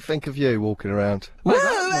 What do they think of you walking around? Whoa,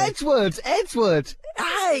 Edward! Hey,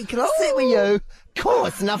 can I sit with you? Cool,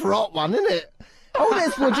 it's another hot one, isn't it? Oh,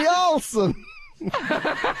 there's Woody Harrelson.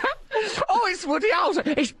 Oh, it's Woody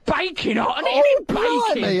Harrelson. It's baking hot, and Oh, it's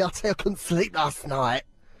baking. blimey, I tell you, I couldn't sleep last night.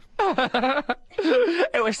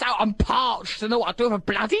 It was so I'm parched to know what to do with a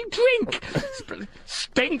bloody drink.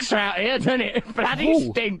 Stinks out here, doesn't it? Bloody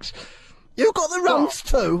Oh. stinks. You got the runs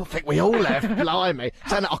too? I think we all have, blimey.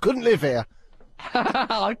 Saying that I couldn't live here.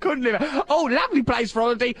 I couldn't live it. Oh, lovely place for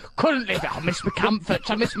holiday. Couldn't live it. I miss my comforts.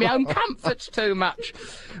 I miss my own comforts too much.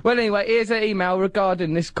 Well, anyway, here's an email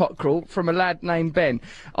regarding this cockerel from a lad named Ben.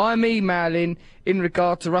 I'm emailing in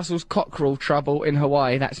regard to Russell's cockerel trouble in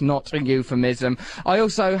Hawaii. That's not a euphemism. I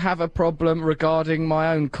also have a problem regarding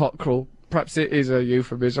my own cockerel. Perhaps it is a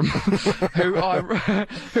euphemism. who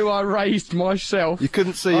I raised myself. You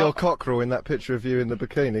couldn't see your cockerel in that picture of you in the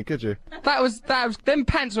bikini, could you? That was them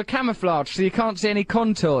pants were camouflaged, so you can't see any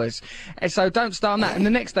contours. And so don't start on that. And the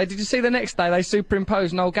next day, did you see the next day they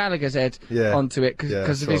superimposed Noel Gallagher's head onto it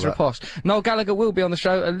because of his riposte? Noel Gallagher will be on the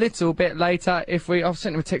show a little bit later if I've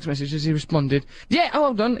sent him a text message as he responded. Yeah, oh,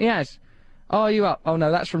 hold on, he has. Oh, are you up? Oh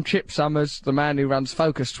no, that's from Chip Summers, the man who runs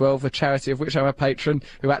Focus 12, a charity of which I'm a patron,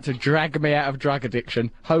 who had to drag me out of drug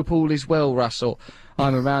addiction. Hope all is well, Russell.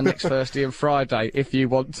 I'm around next Thursday and Friday if you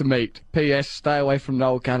want to meet. P.S. Stay away from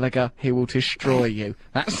Noel Gallagher. He will destroy you.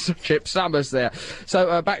 That's Chip Summers there.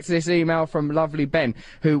 So back to this email from lovely Ben,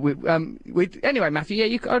 who anyway, Matthew.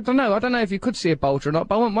 Yeah, I don't know if you could see a bulge or not,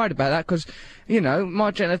 but I wasn't worried about that because, you know,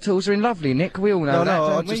 my genitals are in lovely nick. We all know that. No,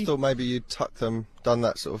 don't I just thought maybe you'd tuck them, done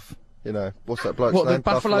that sort of. You know, what's that bloke's name? What, the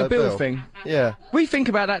Buffalo Bill thing? Yeah. We think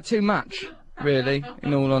about that too much, really,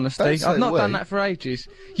 in all honesty. I've not done that for ages.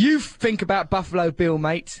 You think about Buffalo Bill,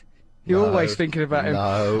 mate. You're always thinking about him.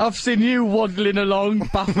 No. I've seen you waddling along,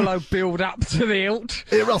 Buffalo Billed up to the hilt.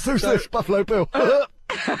 Here, Ross, who's this? Buffalo Bill.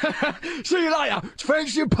 See you later.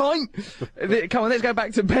 Fancy your pint? Come on, let's go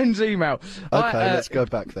back to Ben's email. Okay, let's go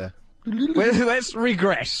back there. Let's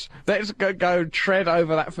regress. Let's go tread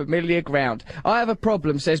over that familiar ground. I have a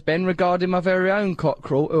problem, says Ben, regarding my very own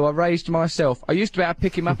cockerel, who I raised myself. I used to be able to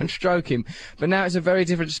pick him up and stroke him, but now it's a very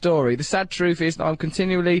different story. The sad truth is that I'm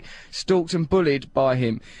continually stalked and bullied by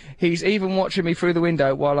him. He's even watching me through the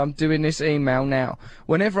window while I'm doing this email now.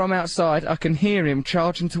 Whenever I'm outside, I can hear him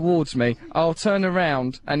charging towards me. I'll turn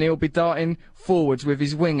around and he'll be darting forwards with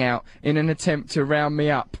his wing out in an attempt to round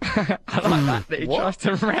me up. I like that he tries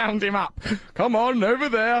to round him up. Come on, over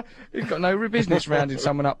there. He's got no business rounding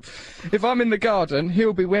someone up. If I'm in the garden,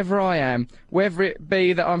 he'll be wherever I am, whether it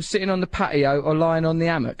be that I'm sitting on the patio or lying on the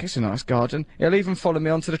hammock. It's a nice garden. He'll even follow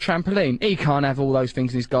me onto the trampoline. He can't have all those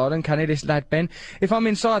things in his garden, can he, this lad Ben? If I'm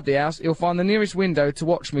inside the house, he'll find the nearest window to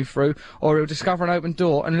watch me through, or he'll discover an open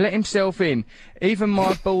door and let himself in. Even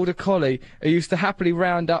my border collie, who used to happily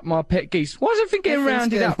round up my pet geese. Why is everything getting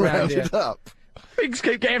rounded up round here? Things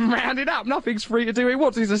keep getting rounded up. Nothing's free to do what he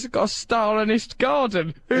wants. He's got a Stalinist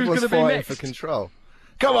garden. Who's going to be next? For control.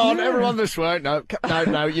 Come on, everyone this way. No,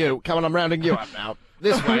 you. Come on, I'm rounding you up now.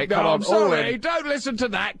 This way, come on, I'm sorry, don't listen to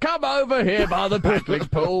that. Come over here by the paddling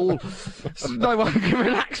pool. No one can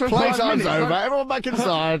relax for 5 minutes. Playtime's over. Everyone back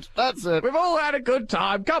inside. That's it. We've all had a good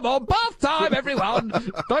time. Come on, bath time, everyone.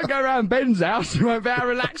 Don't go round Ben's house. You won't be able to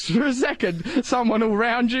relax for a second. Someone will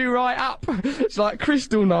round you right up. It's like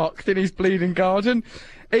Crystal knocked in his bleeding garden.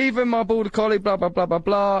 Even my border collie, blah, blah, blah, blah,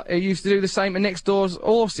 blah, he used to do the same to next door's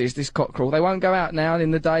horses, this cockerel. They won't go out now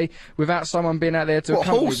in the day without someone being out there to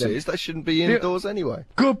accompany horses? them. They shouldn't be indoors anyway.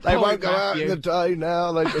 Good point, They won't go out Matthew. in the day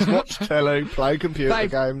now. They just watch telly, play computer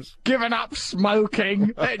games. Given up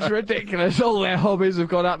smoking. It's ridiculous. All their hobbies have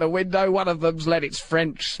gone out the window. One of them's let its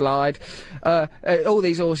French slide. All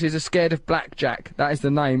these horses are scared of Blackjack. That is the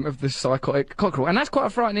name of the psychotic cockerel. And that's quite a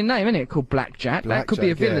frightening name, isn't it? Called Blackjack. That could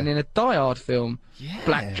be a villain in a Die Hard film. Yeah.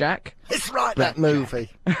 Blackjack. It's right, that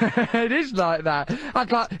movie. It is like that.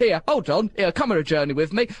 Here, hold on. Here, come on a journey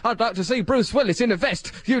with me. I'd like to see Bruce Willis in a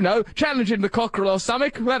vest. You know, challenging the cockerel or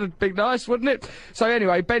something. That'd be nice, wouldn't it? So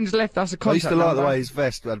anyway, Ben's left us a contact I used to like number. the way his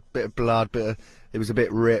vest had a bit of blood, it was a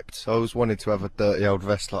bit ripped. I always wanted to have a dirty old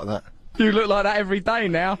vest like that. You look like that every day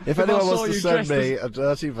now. If anyone wants to send me a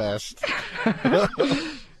dirty vest.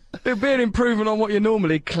 It'd be an improvement on what you're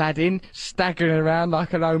normally clad in, staggering around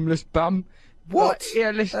like an homeless bum. What?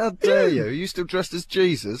 Yeah, listen. How dare you? Are you still dressed as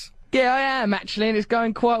Jesus? Yeah, I am actually, and it's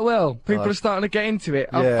going quite well. People are starting to get into it.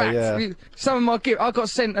 In fact, some of my gifts, I got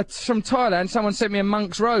sent from Thailand. Someone sent me a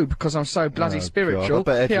monk's robe because I'm so bloody spiritual.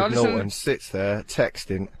 God, I bet Edward Norton sits there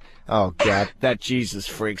texting. Oh God, that Jesus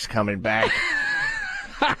freak's coming back.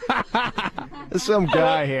 There's some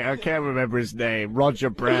guy here. I can't remember his name. Roger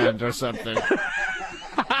Brand or something.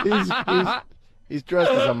 He's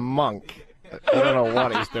dressed as a monk. I don't know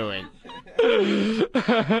what he's doing.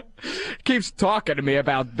 Keeps talking to me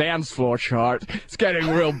about dance floor chart. It's getting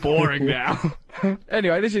real boring now.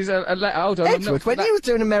 Anyway, this is a letter. Hold on. Edward, when you were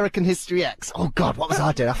doing American History X, oh God, what was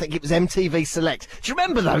I doing? I think it was MTV Select. Do you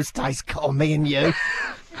remember those days, Carl, me and you?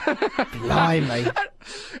 Blimey.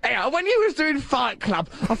 Yeah, when you was doing Fight Club,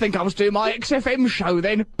 I think I was doing my XFM show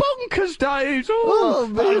then. Bonkers days. Oh,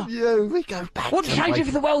 me and you, we go back. Wouldn't change it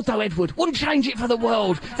for the world, though, Edward. Wouldn't change it for the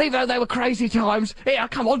world. Even though they were crazy times. Here,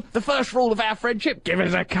 come on. The first rule of our friendship: give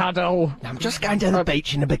us a cuddle. I'm just going to the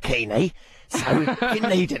beach in a bikini, so if you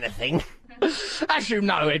need anything. As you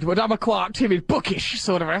know, Edward, I'm a quiet, timid, bookish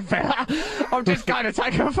sort of a fella. I'm just going to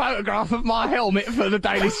take a photograph of my helmet for the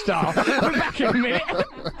Daily Star. I'll be back in a minute.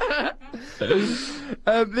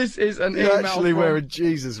 This is an email. You're actually wearing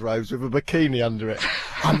Jesus robes with a bikini under it.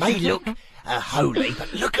 I may look holy,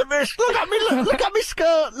 but look at this. Look at me. Look at me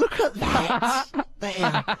skirt. Look at that.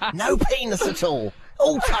 There. No penis at all.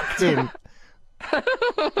 All tucked in.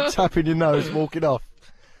 Tapping your nose, walking off.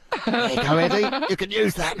 There you go, Eddie. You can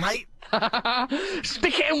use that, mate.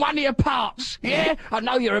 Stick it in one of your parts, yeah? I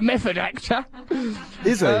know you're a method actor.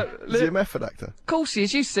 Is he? Is he a method actor? Of course he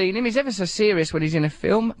is. You've seen him. He's ever so serious when he's in a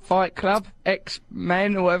film. Fight Club,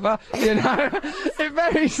 X-Men, or whatever. You know? He's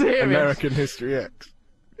very serious. American History X.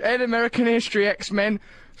 In American History X-Men.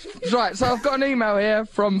 Right, so I've got an email here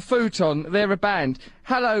from Futon. They're a band.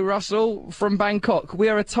 Hello, Russell, from Bangkok. We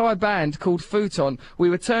are a Thai band called Futon. We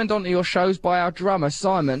were turned on to your shows by our drummer,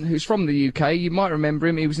 Simon, who's from the UK. You might remember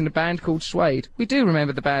him. He was in a band called Suede. We do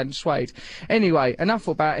remember the band Suede. Anyway, enough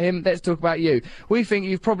about him. Let's talk about you. We think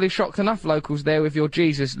you've probably shocked enough locals there with your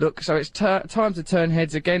Jesus look, so it's time to turn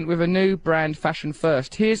heads again with a new brand fashion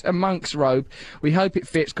first. Here's a monk's robe. We hope it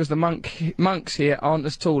fits because the monks here aren't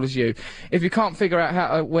as tall as you. If you can't figure out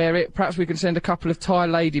how to wear it, perhaps we can send a couple of Thai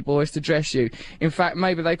ladyboys to dress you. In fact,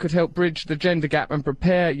 maybe they could help bridge the gender gap and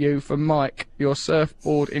prepare you for Mike, your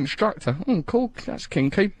surfboard instructor. Cool. That's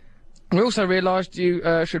kinky. We also realised you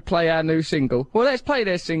should play our new single. Well, let's play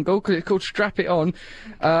their single, because it's called Strap It On.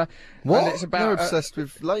 What? And it's about, they're obsessed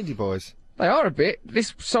with ladyboys. They are a bit.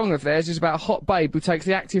 This song of theirs is about a hot babe who takes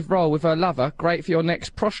the active role with her lover. Great for your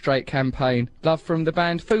next prostrate campaign. Love from the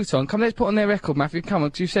band Futon. Come, let's put on their record, Matthew. Come on,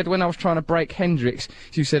 because you said when I was trying to break Hendrix,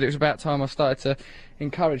 you said it was about time I started to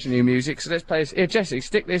encourage new music. So let's play this. Here, Jesse,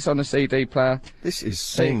 stick this on a CD player. This is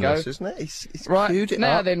seamless, isn't it? It's right, queued it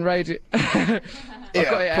now up. then, radio.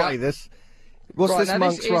 Yeah, play this. What's right, this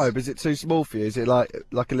monk's robe? Is it too small for you? Is it like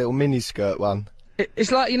a little mini skirt one?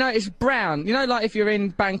 It's like, you know, it's brown. You know, like if you're in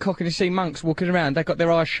Bangkok and you see monks walking around, they've got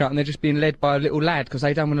their eyes shut and they're just being led by a little lad because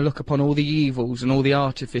they don't want to look upon all the evils and all the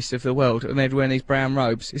artifice of the world, and they're wearing these brown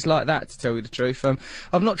robes. It's like that, to tell you the truth.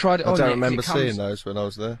 I've not tried it on yet. I don't remember seeing those when I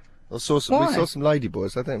was there. We saw some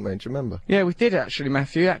ladyboys, I think, mate. Do you remember? Yeah, we did actually,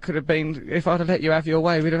 Matthew. That could have been, if I'd have let you have your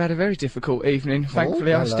way, we'd have had a very difficult evening.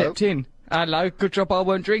 Thankfully, I stepped in. Hello, good job I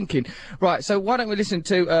weren't drinking. Right, so why don't we listen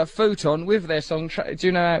to Futon with their song. Do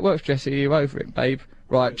you know how it works, Jesse? Are you over it, babe?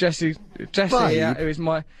 Right, Jesse here, who is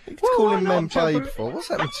my... You calling men babe for? What's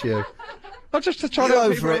happened to you? I'm just trying to... You're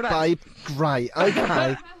over it, babe. Great,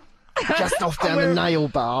 okay. Just off down the nail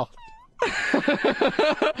bar.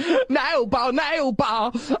 Nail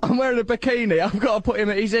bar! I'm wearing a bikini. I've got to put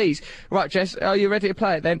him at his ease. Right, Jess, are you ready to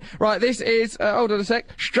play it then? Right, this is, hold on a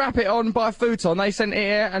sec, Strap It On by Futon. They sent it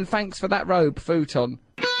here, and thanks for that robe, Futon.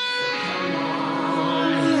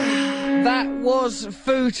 That was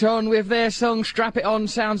Futon with their song Strap It On.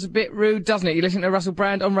 Sounds a bit rude, doesn't it? You listen to Russell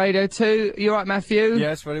Brand on Radio 2. You right, Matthew?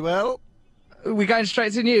 Yes, very well. We're going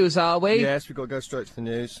straight to news, are we? Yes, we've got to go straight to the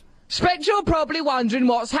news. Expect you're probably wondering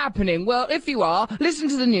what's happening. Well, if you are, listen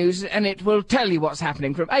to the news and it will tell you what's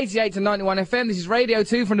happening. From 88 to 91 FM, this is Radio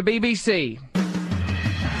 2 from the BBC.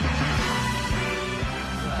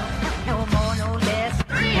 No more, no less.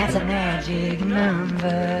 That's a magic number.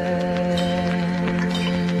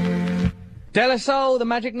 De La Soul, the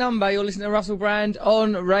magic number. You're listening to Russell Brand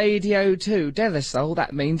on Radio 2. De La Soul,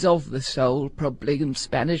 that means of the soul, probably in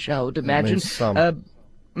Spanish, I would imagine. It means some.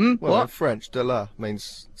 Well, what? In French, de la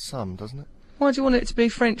means some, doesn't it? Why do you want it to be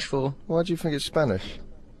French for? Why do you think it's Spanish?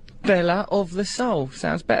 De La of the soul.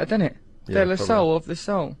 Sounds better, doesn't it? Yeah, De La Soul of the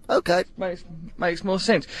soul. Okay. Makes more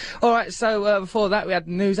sense. Alright, so before that we had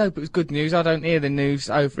the news. I hope it was good news. I don't hear the news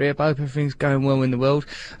over here, but I hope everything's going well in the world.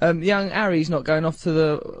 Young Harry's not going off to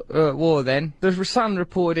the war then. The Sun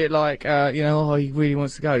reported it like, you know, oh, he really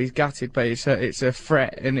wants to go. He's gutted, but it's a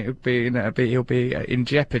threat and it would be, you know, he'll be in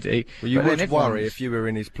jeopardy. Well, you would worry if you were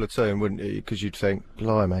in his platoon, wouldn't you? Because you'd think,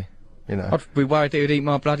 blimey, you know. I'd be worried he would eat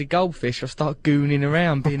my bloody goldfish or start gooning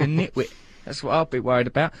around being a nitwit. That's what I'd be worried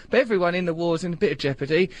about. But everyone in the war's in a bit of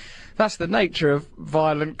jeopardy. That's the nature of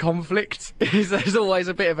violent conflict. There's always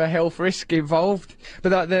a bit of a health risk involved.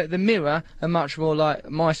 But like, the Mirror are much more like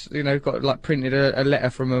got like printed a letter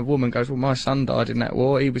from a woman goes, well, my son died in that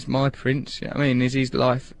war. He was my prince. You know what I mean? Is his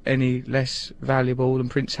life any less valuable than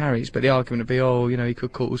Prince Harry's? But the argument would be, oh, you know, he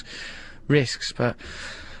could cause risks, but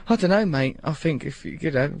I don't know, mate. I think if you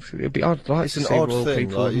know, I'd like to see royal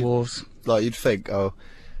people in wars. Like you'd think, oh,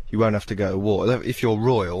 you won't have to go to war. If you're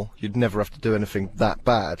royal, you'd never have to do anything that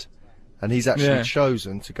bad. And he's actually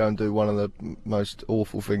chosen to go and do one of the most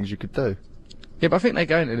awful things you could do. Yeah, but I think they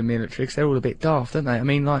go into the military because they're all a bit daft, aren't they? I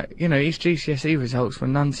mean, like, you know, his GCSE results were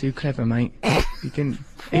none too clever, mate. He didn't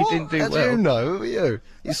do How well. do you know? Who are you?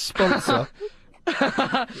 His sponsor.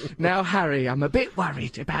 Now, Harry, I'm a bit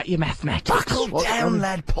worried about your mathematics. Buckle down,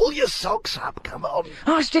 lad. Pull your socks up. Come on.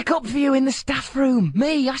 I stick up for you in the staff room.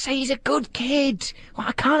 Me, I say he's a good kid. Well,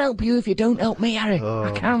 I can't help you if you don't help me, Harry.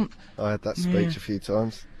 I can't. I had that speech a few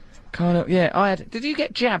times. Can't help. Yeah, I had. Did you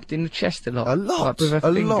get jabbed in the chest a lot? A lot. Like with a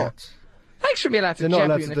a finger? lot. They should be allowed to They're jab not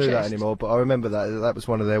allowed you in to the do chest. that anymore, but I remember that was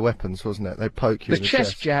one of their weapons, wasn't it? They poke you in the chest. The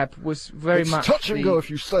chest jab was very much touch and go if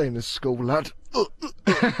you stay in this school, lad. Poke,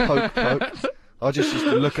 poke. I just used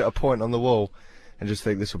to look at a point on the wall and just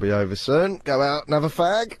think this will be over soon. Go out and have a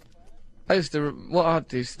fag. What I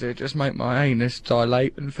used to do, just make my anus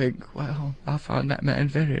dilate and think, well, I find that man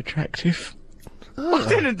very attractive. I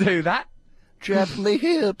didn't do that. Jab me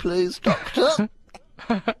here, please, doctor.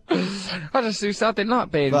 I just do something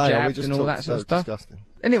like being jabbed and all that sort of stuff. Disgusting.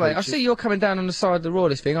 Anyway, I see you're coming down on the side of the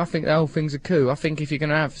royalist thing. I think the whole thing's a coup. I think if you're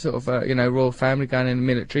going to have sort of, you know, royal family going in the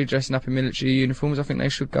military, dressing up in military uniforms, I think they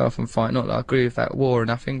should go off and fight. Not that I agree with that war or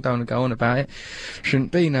nothing. Don't want to go on about it.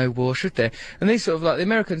 Shouldn't be no war, should there? And these sort of, like, the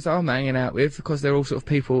Americans that I'm hanging out with, because they're all sort of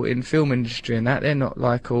people in film industry and that, they're not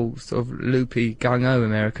like all sort of loopy, gung-ho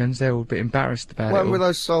Americans. They're all a bit embarrassed about it. What with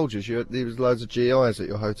those soldiers? There was loads of GIs at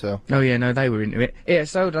your hotel. Oh yeah, no, they were into it. Yeah,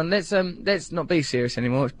 so hold on, let's not be serious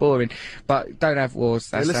anymore. It's boring. But don't have wars.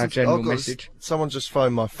 That's our general message. Someone just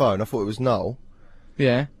phoned my phone. I thought it was Noel.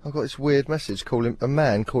 Yeah. I got this weird message a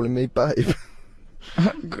man calling me babe.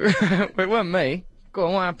 It wasn't me. Go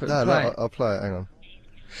on, what happened? No, I'll play it. Hang on.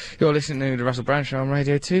 You're listening to the Russell Brand Show on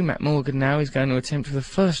Radio 2. Matt Morgan now is going to attempt for the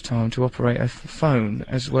first time to operate a phone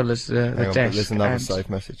as well as the desk. There's another save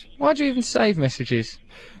message. Why do you even save messages?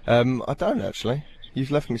 I don't actually.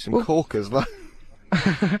 You've left me some corkers, though.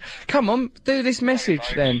 Come on, do this message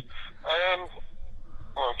then.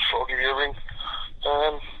 Well, I'll give you a ring.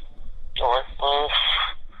 Alright,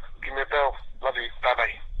 give me a bell. Love you,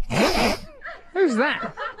 bye-bye. Who's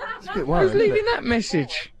that? It's a bit worrying, Who's leaving that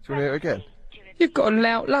message? Do you want to hear it again? You've got a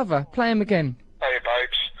loud lover. Play him again. Hey,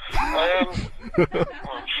 babes. I'll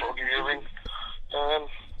give you a ring.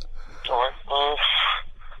 Alright,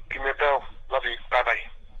 give me a bell. Love you, bye-bye.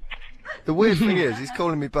 The weird thing is, he's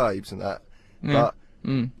calling me babes and that, but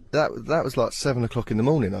that was like 7 o'clock in the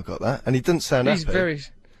morning I got that, and he didn't sound happy.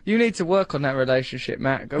 You need to work on that relationship,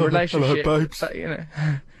 Matt. A relationship. Hello, babes. That, you know,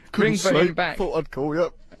 Couldn't bring him sleep, back. Thought I'd call you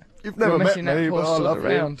up. You've never met me, but I love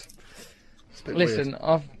you. Listen,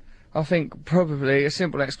 I think probably a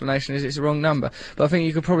simple explanation is it's the wrong number, but I think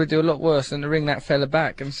you could probably do a lot worse than to ring that fella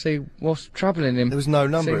back and see what's troubling him. There was no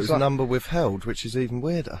number, it was a number withheld, which is even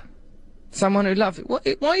weirder. Someone who loves why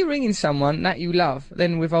are you ringing someone that you love,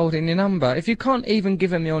 then withholding your number? If you can't even give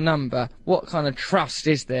them your number, what kind of trust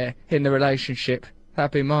is there in the relationship?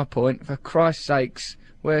 That'd be my point. For Christ's sakes,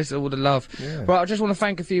 where's all the love? Yeah. Right, I just want to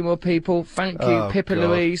thank a few more people. Thank you, Pippa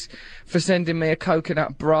Louise, for sending me a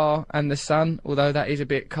coconut bra and the sun, although that is a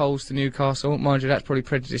bit Coles to Newcastle. Mind you, that's probably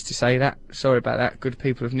prejudice to say that. Sorry about that, good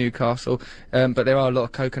people of Newcastle. But there are a lot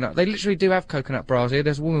of coconut. They literally do have coconut bras here.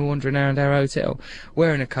 There's a woman wandering around our hotel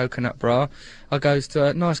wearing a coconut bra. I goes to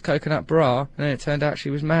a nice coconut bra, and then it turned out she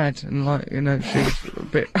was mad, and like, you know, she was a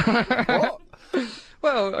bit... What?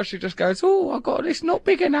 Well, she just goes, oh, I got this not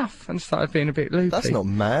big enough, and started being a bit loopy. That's not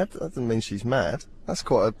mad. That doesn't mean she's mad. That's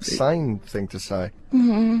quite a sane thing to say.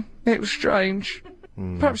 It was strange.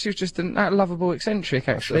 Perhaps she was just a lovable eccentric,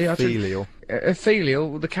 actually. That's Ophelia.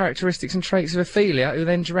 Ophelia, the characteristics and traits of Ophelia, who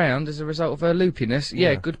then drowned as a result of her loopiness.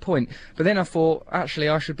 Yeah, good point. But then I thought, actually,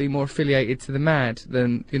 I should be more affiliated to the mad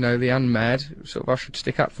than, you know, the unmad. Sort of, I should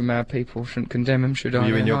stick up for mad people, shouldn't condemn them, should I? Are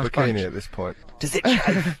you in your bikini at this point? Does it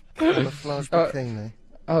chafe? Camouflage bikini.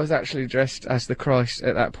 I was actually dressed as the Christ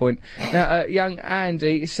at that point. Now, young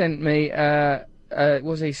Andy sent me,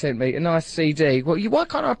 he sent me? A nice CD. Well, why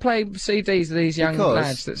can't I play CDs of these young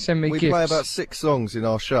lads that send me gifts? We play about 6 songs in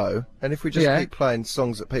our show, and if we just keep playing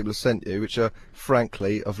songs that people have sent you, which are,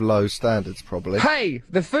 frankly, of low standards, probably. Hey!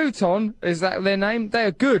 The Futon, is that their name?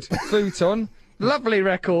 They're good. Futon. Lovely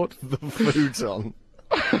record. The Futon.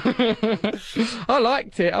 I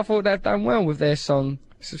liked it. I thought they'd done well with their song.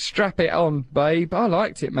 So strap it on, babe. I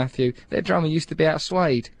liked it, Matthew. Their drummer used to be out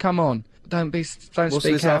Suede. Come on. Don't speak out of hand. What's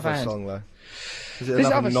this other song, though? Is it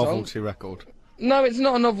another novelty record? No, it's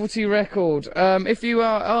not a novelty record. If you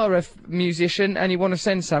are a musician and you want to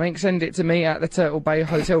send something, send it to me at the Turtle Bay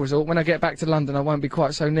Hotel Resort. When I get back to London, I won't be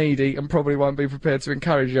quite so needy and probably won't be prepared to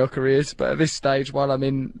encourage your careers. But at this stage, while I'm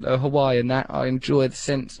in Hawaii and that, I enjoy the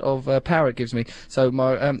sense of power it gives me. So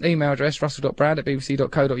my email address,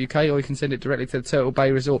 russell.brand@bbc.co.uk, or you can send it directly to the Turtle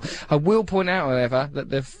Bay Resort. I will point out, however, that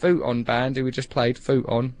the Futon band, who we just played,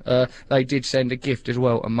 Futon, they did send a gift as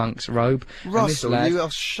well, a monk's robe. Russell, you are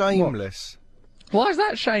shameless. Why is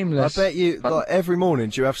that shameless? I bet you, like, every morning,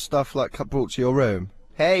 do you have stuff, like, brought to your room?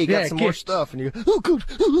 Hey, get some more stuff, and you go, oh, good,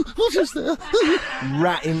 what is there?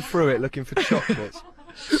 Ratting through it, looking for chocolates.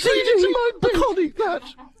 Feed it to my bed. I can't eat that.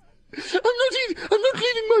 I'm not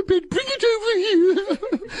cleaning my bed. Bring it over here.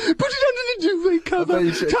 Put it under the duvet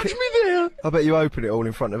cover. Touch me there. I bet you open it all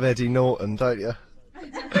in front of Eddie Norton, don't you?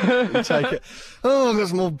 You take it. Oh,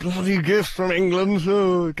 there's more bloody gifts from England.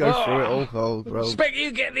 Oh, go through it all cold, bro. Expect you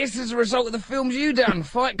get this as a result of the films you done.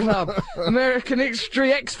 Fight Club, American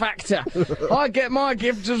History, X Factor. I get my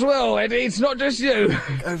gift as well, Eddie. It's not just you.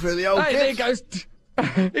 Go for the old Hey, there goes.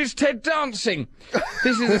 It's Ted Dancing.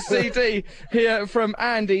 This is a CD here from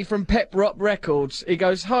Andy from Pep Rock Records. He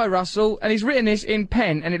goes, "Hi Russell," and he's written this in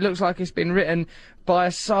pen, and it looks like it's been written by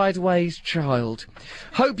a sideways child.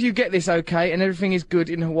 "Hope you get this okay and everything is good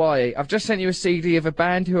in Hawaii. I've just sent you a CD of a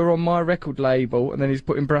band who are on my record label," and then he's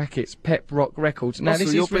put in brackets, Pep Rock Records. Now, Russell,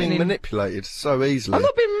 this you're is being manipulated so easily. I'm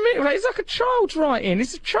not being manipulated. It's like a child's writing.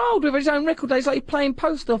 It's a child with his own record label. It's like he's playing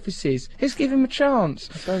post offices. Let's give him a chance.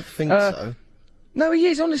 I don't think so. No, he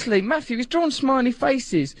is, honestly. Matthew, he's drawn smiley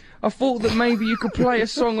faces. I thought that maybe you could play a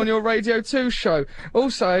song on your Radio 2 show.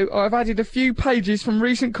 Also, I've added a few pages from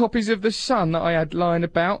recent copies of The Sun that I had lying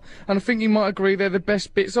about, and I think you might agree they're the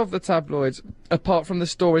best bits of the tabloids, apart from the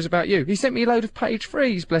stories about you. He sent me a load of page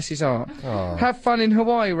threes, bless his heart. Oh. Have fun in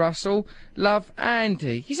Hawaii, Russell. Love,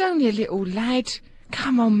 Andy. He's only a little lad.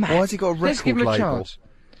 Come on, Matt. Why has he got a record Let's give him a label? chance.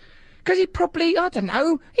 Because he probably, I don't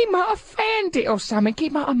know, he might have found it or something. He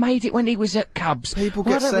might have made it when he was at Cubs. People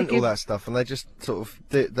get sent all that stuff and they just sort of,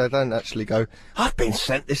 they don't actually go, "I've been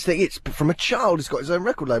sent this thing, it's from a child, he's got his own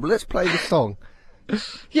record label, let's play the song."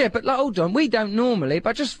 Yeah, but like, hold on, we don't normally,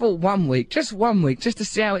 but just for 1 week, just to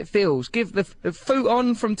see how it feels. Give the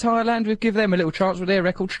Futon from Thailand, we'll give them a little chance with their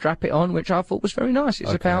record, Strap It On, which I thought was very nice. It's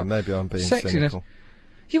okay, about maybe I'm being sexiness. cynical.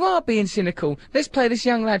 You are being cynical. Let's play this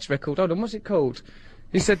young lad's record. Hold on, what's it called?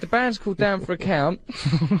 He said the band's called Down for a Count.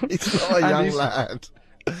 It's not a young lad.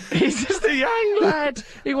 He's just a young lad.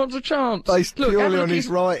 He wants a chance. Based purely on his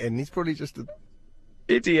writing. He's probably just a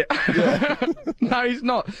idiot. Yeah. No, he's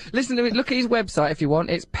not. Listen to it. Look at his website if you want.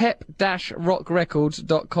 It's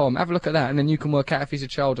pep-rockrecords.com. Have a look at that, and then you can work out if he's a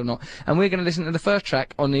child or not. And we're going to listen to the first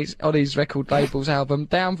track on his record label's album,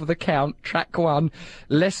 Down for the Count, track 1.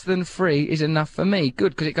 Less Than Free Is Enough for Me. Good,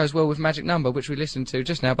 because it goes well with Magic Number, which we listened to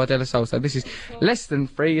just now by De La Soul. So this is Less Than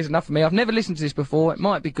Free Is Enough for Me. I've never listened to this before. It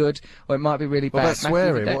might be good, or it might be really bad. What about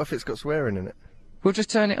swearing? What if it's got swearing in it? We'll just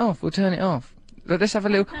turn it off. We'll turn it off. Let's have a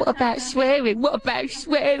little, what about swearing? What about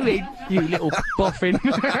swearing? You little boffin.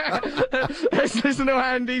 Let's listen to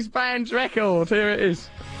Andy's band's record. Here it is.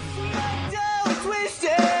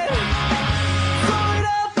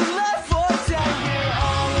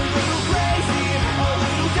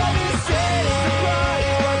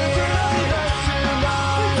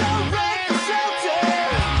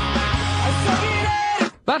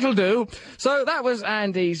 That'll do. So that was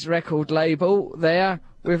Andy's record label there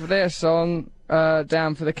with their song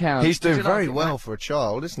Down for the Count. He's doing very well for a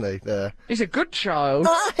child, isn't he, there? He's a good child.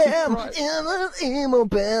 I am in an emo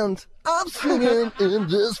band. I'm singing in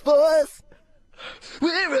this voice.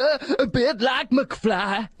 We're a bit like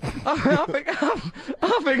McFly.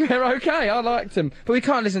 I think they're okay. I liked them. But we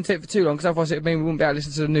can't listen to it for too long, because otherwise it would mean we wouldn't be able to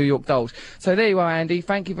listen to the New York Dolls. So there you are, Andy.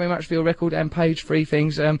 Thank you very much for your record and page 3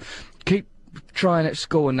 things. Keep trying at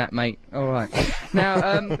school and that, mate. All right.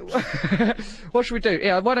 Now, what should we do?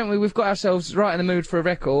 Yeah, why don't we've got ourselves right in the mood for a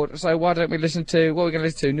record, so why don't we listen to, what are we going to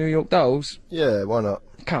listen to, New York Dolls? Yeah, why not?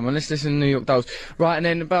 Come on, let's listen to New York Dolls. Right, and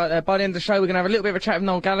then by the end of the show, we're going to have a little bit of a chat with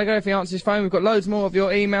Noel Gallagher if he answers his phone. We've got loads more of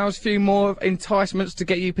your emails, a few more enticements to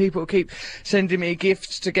get you people to keep sending me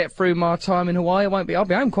gifts to get through my time in Hawaii. I'll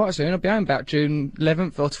be home quite soon. I'll be home about June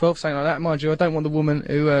 11th or 12th, something like that. Mind you, I don't want the woman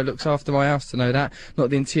who looks after my house to know that.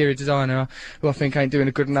 Not the interior designer, who I think ain't doing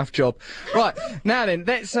a good enough job. Right, now then,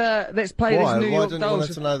 let's play this New York Dolls. Why don't you want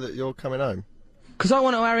her to know that you're coming home? Because I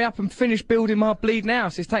want to hurry up and finish building my bleeding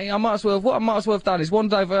house. It's taking. What I might as well have done is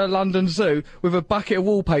wandered over to London Zoo with a bucket of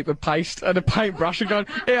wallpaper paste and a paintbrush and gone,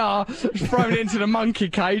 here, thrown it into the monkey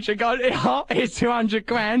cage and gone, here, here's 200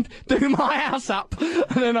 grand, do my house up.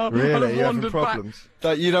 And then I'll really, have you're having wandered problems.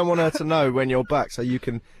 You don't want her to know when you're back, so you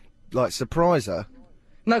can like, surprise her?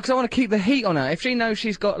 No, because I want to keep the heat on her. If she knows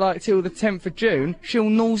she's got, like, till the 10th of June, she'll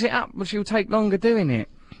nose it up, but she'll take longer doing it.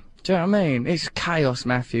 Do you know what I mean? It's chaos,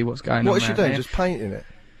 Matthew, what's going on. What is she doing? Just painting it?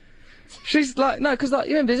 She's like, no, because, like,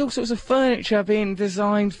 you know, there's all sorts of furniture being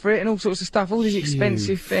designed for it and all sorts of stuff, all these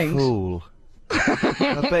expensive things. Fool.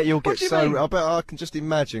 I bet you'll get I bet I can just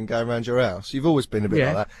imagine going around your house. You've always been a bit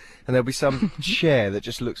like that. And there'll be some chair that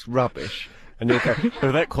just looks rubbish. And you'll go,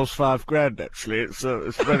 oh, that cost £5,000 actually. It's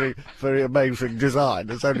very, very amazing design.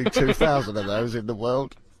 There's only 2,000 of those in the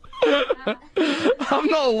world. I'm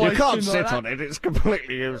not always. You can't sit on it. It's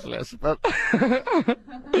completely useless. But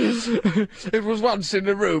it was once in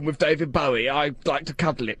the room with David Bowie. I'd like to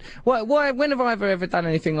cuddle it. Why? When have I ever done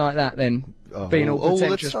anything like that? Then being all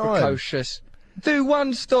pretentious, precocious. Do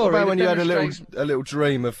one story. What about when you had a little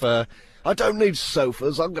dream of I don't need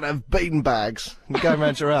sofas. I'm going to have bean bags. And going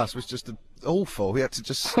around your house was just awful. We had to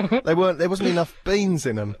just. There wasn't enough beans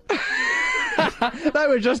in them. They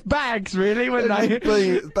were just bags, really, weren't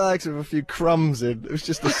they? Bags with a few crumbs in. It was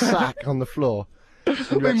just a sack on the floor.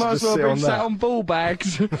 We might as well have been sat on ball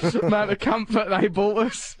bags. Amount of comfort they bought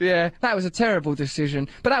us. Yeah, that was a terrible decision.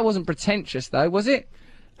 But that wasn't pretentious, though, was it?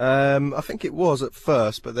 I think it was at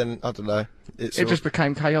first, but then, I don't know. It just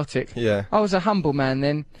became chaotic. Yeah. I was a humble man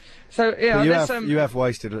then. So, yeah, you have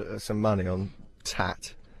wasted some money on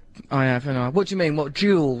tat. I have, haven't I? What do you mean? What,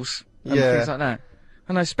 jewels? And things like that?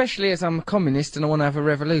 And especially as I'm a communist and I want to have a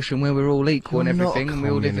revolution where we're all equal and everything and we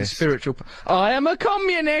all live in spiritual... I am a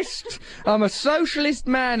communist! I'm a socialist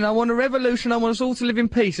man and I want a revolution, I want us all to live in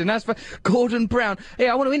peace. And as for Gordon Brown,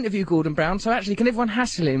 yeah, I want to interview Gordon Brown, so actually can everyone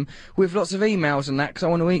hassle him with lots of emails and that, because I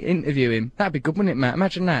want to interview him. That'd be good, wouldn't it, Matt?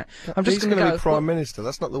 Imagine that. I'm just going to be Prime Minister,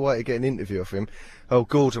 that's not the way to get an interview of him. Oh,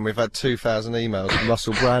 Gordon, we've had 2,000 emails from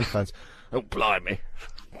Russell Brand fans. Oh, blimey.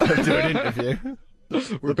 Do an interview.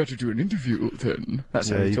 We better do an interview then. That's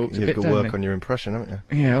how he talks a bit, you've got to work on your impression, haven't you?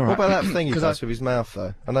 Yeah, all right. What about that thing he does with his mouth,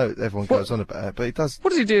 though? I know everyone goes on about it, but he does...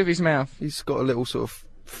 What does he do with his mouth? He's got a little sort of...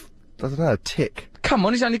 I don't know, a tick. Come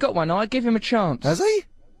on, he's only got one eye. Give him a chance. Has he?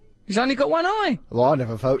 He's only got one eye. Well, I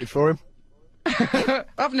never voted for him.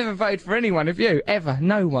 I've never voted for anyone, have you? Ever.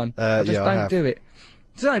 No one. I just don't do it.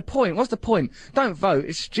 There's no point. What's the point? Don't vote.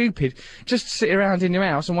 It's stupid. Just sit around in your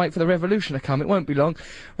house and wait for the revolution to come. It won't be long.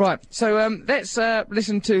 Right. So let's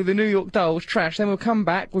listen to the New York Dolls Trash. Then we'll come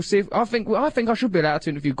back. We'll see if I think I should be allowed to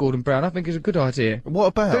interview Gordon Brown. I think it's a good idea. What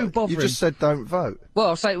about? Don't bother you just said don't vote. Well,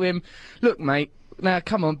 I'll say to him, look, mate. Now,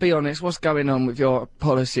 come on, be honest. What's going on with your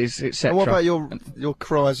policies, etc.? And what about your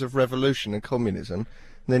cries of revolution and communism?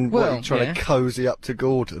 And then what, you're trying to cosy up to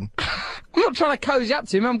Gordon? I'm not trying to cosy up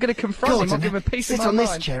to him. I'm going to confront him. I'll give him a piece of my mind. Sit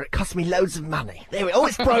on this chair. It cost me loads of money. There we. Oh,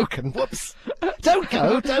 it's broken. Whoops. Don't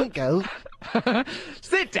go. Don't go.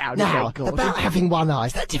 Sit down. Now, about having one eye.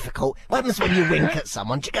 Is that difficult? What happens when you wink at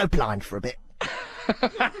someone? Do you go blind for a bit?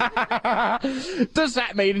 Does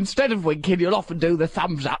that mean instead of winking, you'll often do the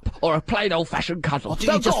thumbs up or a plain old-fashioned cuddle? Or do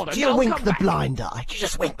you wink the blind eye? Do you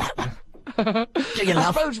just wink that one? Do you I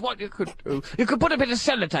suppose what you could do, you could put a bit of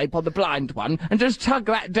sellotape on the blind one and just tug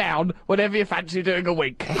that down whenever you fancy doing a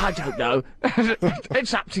wink. I don't know.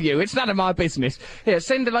 It's up to you. It's none of my business. Here,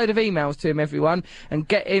 send a load of emails to him, everyone, and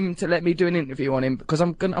get him to let me do an interview on him, because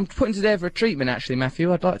I'm putting together a treatment, actually,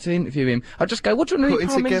 Matthew. I'd like to interview him. I'll just go, what do you want to be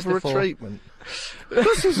Prime Minister for? Putting together a treatment?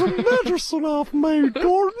 This is a medicine I've made,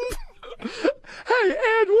 Gordon. Hey,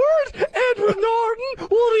 Edward Norton,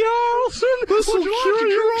 Woody Harrelson, this'll cure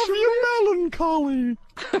you of your melancholy.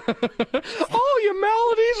 All your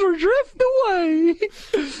melodies are drift away.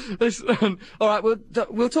 Listen, all right,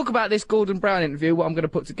 we'll talk about this Gordon Brown interview, what I'm going to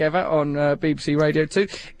put together on BBC Radio 2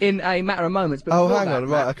 in a matter of moments. But hang on,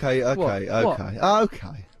 right, okay.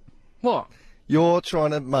 What? You're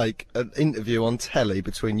trying to make an interview on telly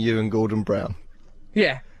between you and Gordon Brown.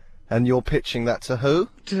 Yeah. And you're pitching that to who?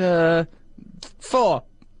 To 4.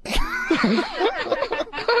 2.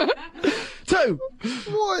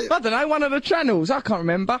 What? I don't know, one of the channels. I can't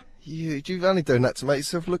remember. You're only doing that to make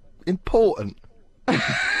yourself look important.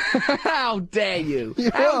 How dare you?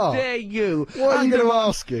 How dare you? What are you going to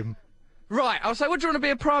ask him? Right, I'll say, what do you want to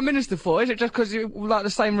be a Prime Minister for? Is it just because you like the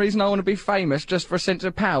same reason I want to be famous, just for a sense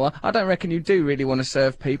of power? I don't reckon you do really want to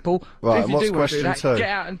serve people. Right, if you do want to do that, get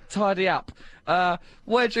out and tidy up.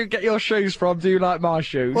 Where'd you get your shoes from? Do you like my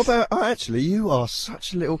shoes? What about, actually, you are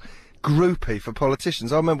such a little groupie for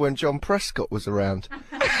politicians. I remember when John Prescott was around.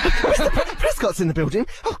 Mr. Prescott's in the building.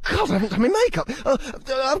 Oh, God, I haven't done my makeup.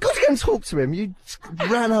 I've got to go and talk to him. You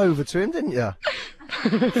ran over to him, didn't you?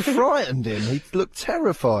 Frightened him. He looked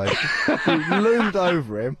terrified. You loomed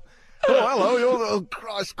over him. Oh, hello, oh,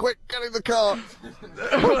 Christ, quick, get in the car.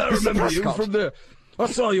 I remember you from the I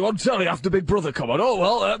saw you on telly after Big Brother come on. Oh,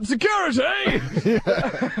 well, security!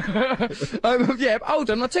 Yeah, but hold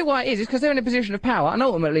on, I'll tell you why it is. It's because they're in a position of power, and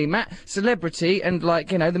ultimately, Matt, celebrity and,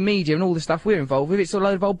 like, you know, the media and all the stuff we're involved with, it's a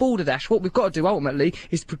load of old balderdash. What we've got to do, ultimately,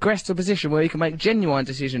 is progress to a position where we can make genuine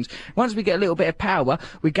decisions. Once we get a little bit of power,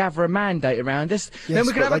 we gather a mandate around us, then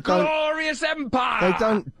we can have a glorious empire! They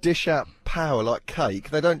don't dish out power like cake.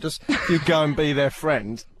 They don't just, if you go and be their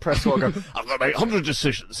friend, press what, go, I've got to make 100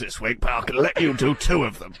 decisions this week, but I can let you do 2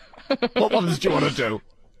 of them. What ones do you want to do?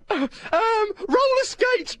 Roller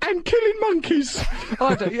skates and killing monkeys.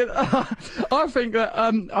 I think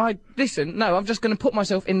that, listen, no, I'm just going to put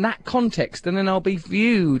myself in that context and then I'll be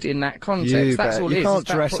viewed in that context. That's all it is. You can't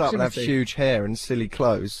dress up and have huge hair and silly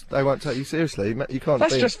clothes. They won't take you seriously. You can't.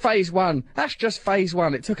 That's just phase 1. That's just phase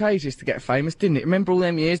 1. It took ages to get famous, didn't it? Remember all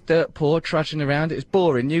them years, dirt poor, trudging around? It was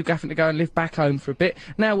boring. You having to go and live back home for a bit.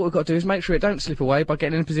 Now what we've got to do is make sure it don't slip away by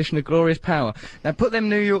getting in a position of glorious power. Now put them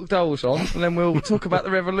New York Dolls on and then we'll talk about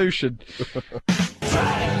the revolution.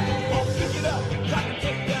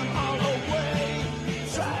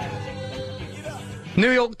 New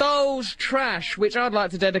York Dolls, Trash, which I'd like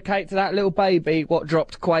to dedicate to that little baby what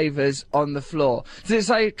dropped Quavers on the floor. Does it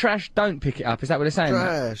say, Trash, don't pick it up? Is that what it's saying?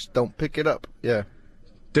 Trash, don't pick it up. Yeah.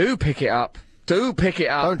 Do pick it up. Do pick it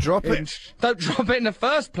up. Don't drop it. Don't drop it in the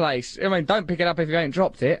first place. I mean, don't pick it up if you ain't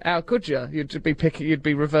dropped it. How could you? You'd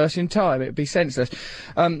be reversing time. It'd be senseless.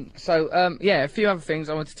 Yeah, a few other things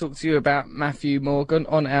I want to talk to you about. Matthew Morgan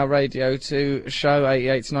on our Radio 2 show,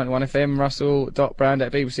 88 to 91 FM,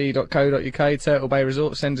 russell.brand@bbc.co.uk, Turtle Bay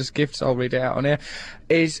Resort, send us gifts, I'll read it out on here,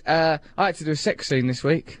 I had to do a sex scene this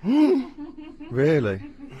week. Really?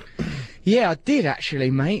 Yeah, I did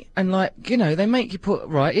actually, mate. And like, you know, they make you put,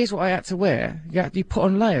 right, here's what I had to wear. You put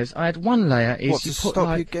on layers. I had one layer is what, you to put stop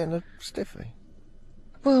like... you getting a stiffy?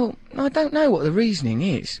 Well, I don't know what the reasoning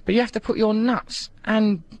is, but you have to put your nuts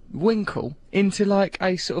and winkle into like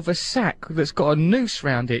a sort of a sack that's got a noose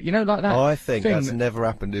round it, you know, like that. I think that's never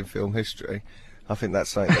happened in film history. I think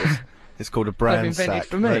that's something it's called a brand sack.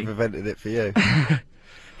 For me. They've invented it for you.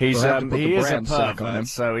 He is a pervert,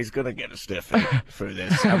 so he's going to get a stiffy through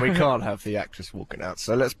this, and we can't have the actress walking out,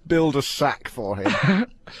 so let's build a sack for him.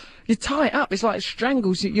 You tie it up, it's like it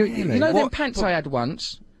strangles you. You know them pants I had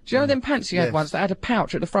once? Do you know them pants you had once that had a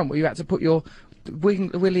pouch at the front where you had to put your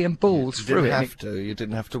willy and balls through it? You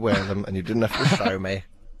didn't have to wear them, and you didn't have to show me.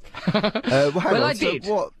 Well, I did.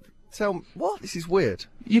 What? Tell me, what? This is weird.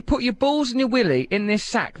 You put your balls and your willy in this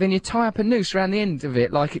sack, then you tie up a noose around the end of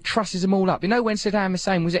it, like it trusses them all up. You know when Saddam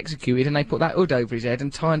Hussein was executed and they put that hood over his head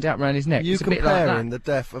and tied it up around his neck? You comparing the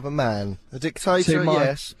death of a man, a dictator,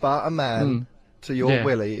 yes, but a man, to your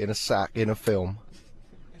willy in a sack in a film.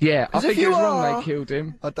 Yeah, I think it was wrong they killed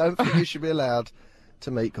him. I don't think you should be allowed to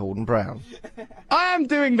meet Gordon Brown. I am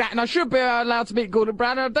doing that, and I should be allowed to meet Gordon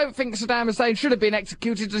Brown, and I don't think Saddam Hussein should have been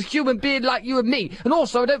executed as a human being like you and me. And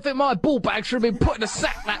also, I don't think my ball bag should have been put in a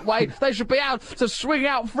sack that way. They should be able to swing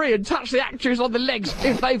out free and touch the actors on the legs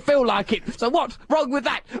if they feel like it. So what's wrong with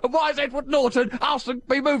that? And why is Edward Norton asked to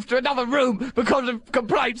be moved to another room because of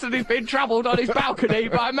complaints that he's been troubled on his balcony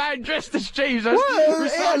by a man dressed as Jesus? Well,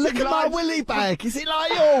 yeah, look at my willy bag. Is it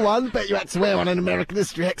like your one? Bet you had to wear one in American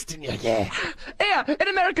History X, didn't you? Yeah. Yeah. In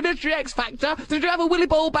American History X Factor, did you have a willy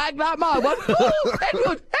ball bag like my one? Oh,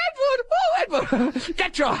 Edward! Oh, Edward!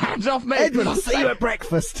 Get your hands off me! Edward, I'll see you at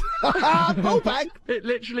breakfast. Ball bag! It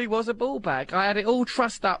literally was a ball bag. I had it all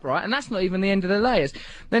trussed up, right? And that's not even the end of the layers.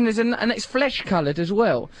 Then there's and it's flesh-coloured as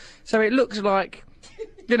well. So it looks like...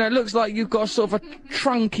 You know, it looks like you've got sort of a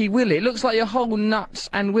trunky willy. It looks like your whole nuts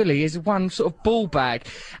and willy is one sort of ball bag.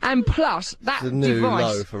 And plus, that it's a new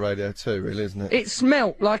device... low for Radio 2, really, isn't it? It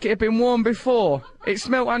smelt like it had been worn before. It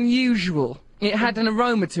smelt unusual. It had an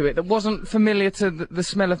aroma to it that wasn't familiar to the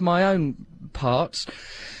smell of my own parts.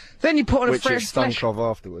 Then you put on a fresh... Which it stunk of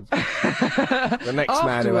afterwards. The next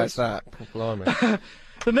man who has that. Blimey.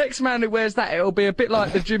 The next man who wears that, it'll be a bit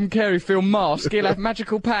like the Jim Carrey film Mask. He'll have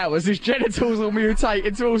magical powers. His genitals will mutate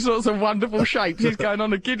into all sorts of wonderful shapes. He's going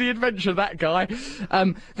on a giddy adventure, that guy.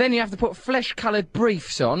 Then you have to put flesh-coloured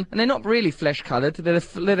briefs on, and they're not really flesh-coloured.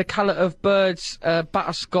 They're the colour of Bird's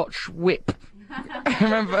butterscotch whip.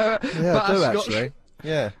 Remember? Yeah, I do actually.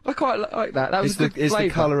 Yeah. I quite like that. That was the It's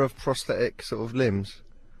the colour of prosthetic sort of limbs.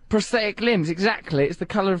 Prosthetic limbs, exactly. It's the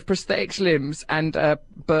colour of prosthetic limbs and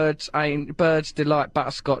Bird's Delight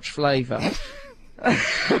butterscotch flavour.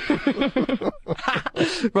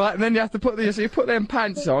 Right, and then you have to put so you put them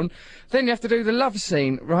pants on, then you have to do the love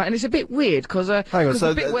scene, right? And it's a bit weird because hang on, so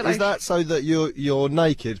is that so that you're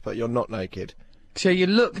naked but you're not naked? So you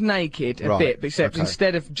look naked a bit, except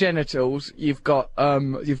instead of genitals, you've got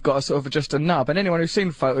a sort of just a nub. And anyone who's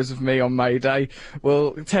seen photos of me on May Day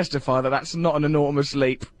will testify that that's not an enormous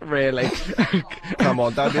leap, really. Come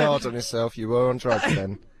on, don't be hard on yourself. You were on drugs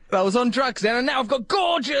then. I was on drugs then, and now I've got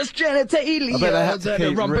gorgeous genitalia that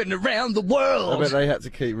are rumping around the world. I bet they had to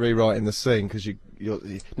keep rewriting the scene because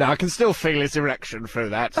now I can still feel his erection through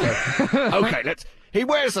that. So. Okay, he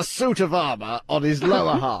wears a suit of armour on his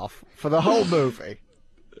lower half for the whole movie.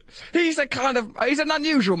 He's an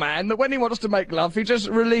unusual man that when he wants to make love, he just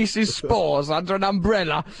releases spores under an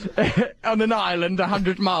umbrella on an island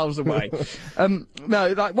 100 miles away. No,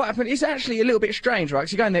 like, what happened is actually a little bit strange, right?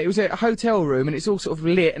 'Cause you go in there, it was a hotel room, and it's all sort of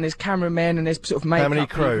lit, and there's cameramen, and there's sort of makeup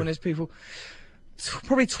people, and there's people...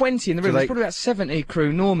 Probably 20 in the room. There's probably about 70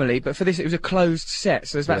 crew normally, but for this it was a closed set,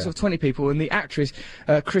 so there's about sort of 20 people, and the actress,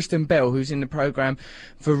 Kristen Bell, who's in the programme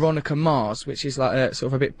Veronica Mars, which is like a sort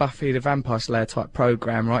of a bit Buffy the Vampire Slayer type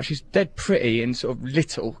programme, right? She's dead pretty and sort of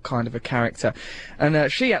little kind of a character,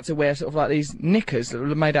 and she had to wear sort of like these knickers that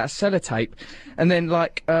were made out of sellotape, and then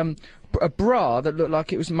like a bra that looked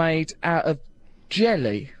like it was made out of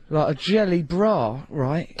jelly, like a jelly bra,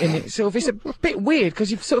 right? And it's a bit weird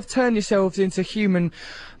because you've sort of turned yourselves into human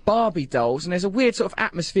Barbie dolls, and there's a weird sort of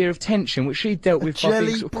atmosphere of tension which she dealt with.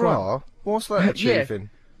 Jelly sort of bra? What's that achieving?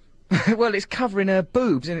 Well, it's covering her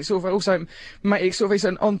boobs, and it's sort of also it's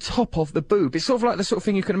on top of the boob. It's sort of like the sort of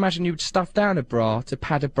thing you can imagine you'd stuff down a bra to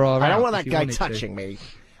pad a bra out. I don't want that guy touching me.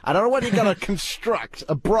 I don't know whether you're going to construct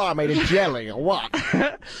a bra made of jelly or what.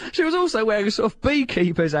 She was also wearing a sort of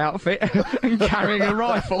beekeeper's outfit and carrying a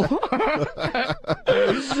rifle.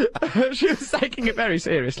 She was taking it very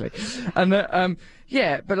seriously. And,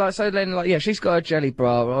 yeah, but like, so then, like, yeah, she's got a jelly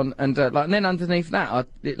bra on, and and then underneath that,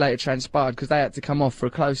 it later transpired, because they had to come off for a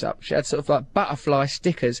close-up, she had sort of like butterfly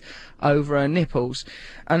stickers over her nipples,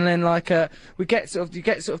 and then like, you get sort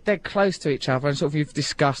of dead close to each other, and sort of you've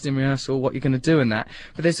discussed in rehearsal what you're going to do and that,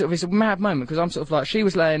 but there's sort of this mad moment, because I'm sort of like, she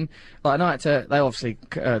was laying, like, they obviously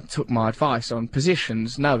took my advice on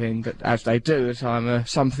positions, knowing that, as they do, that I'm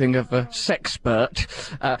something of a sexpert,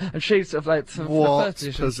 and she's sort of like, what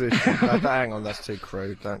position? Hang on, that's too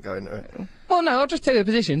crude, don't go into it. Well, no, I'll just tell you the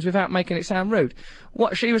positions without making it sound rude.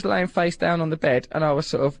 She was laying face down on the bed, and I was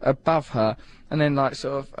sort of above her, and then like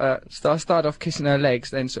sort of, I started off kissing her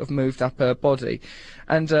legs, then sort of moved up her body.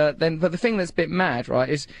 And but the thing that's a bit mad, right,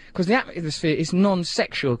 is, because the atmosphere is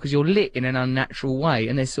non-sexual, because you're lit in an unnatural way,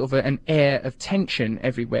 and there's sort of an air of tension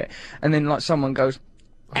everywhere. And then like someone goes,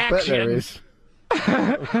 action! I bet there is.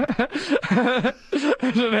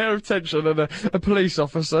 There's an air of tension and a police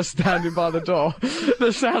officer standing by the door.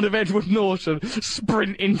 The sound of Edward Norton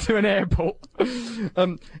sprint into an airport.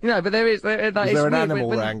 You know, but is there an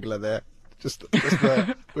animal wrangler there? Just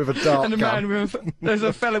with a dart gun. There's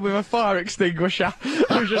a fella with a fire extinguisher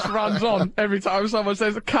who just runs on every time someone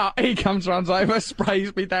says a cut. He runs over,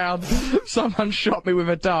 sprays me down. Someone shot me with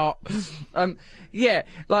a dart. Yeah,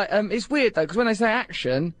 like, it's weird though, because when they say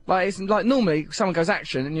action, like, it's like normally someone goes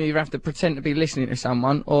action and you either have to pretend to be listening to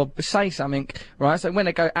someone or say something, right? So when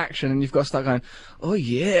they go action and you've got to start going, oh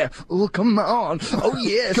yeah, oh come on, oh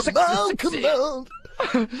yeah, come on.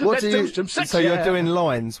 What do you, so you're doing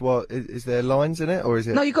lines, what, is there lines in it, or is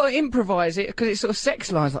it? No, you've got to improvise it, because it's sort of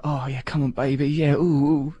sex lines, like, oh yeah, come on baby, yeah,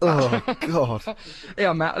 ooh. Oh, God. Yeah,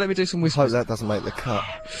 I'm out, let me do some whispers. I hope that doesn't make the cut.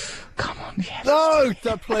 Come on, yeah. No,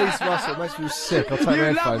 please, Russell, it makes me sick. I'll take my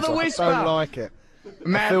headphones off, I don't like it.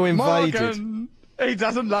 I feel invaded. Morgan, he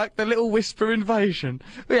doesn't like the little whisper invasion.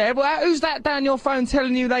 Yeah, well, who's that down your phone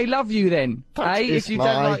telling you they love you then? If you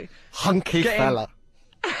don't like hunky fella.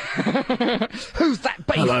 Who's that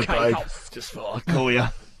babe? Hello, babe. Just thought I'd call you.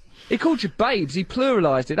 He called you babes, he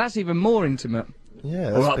pluralised it, that's even more intimate.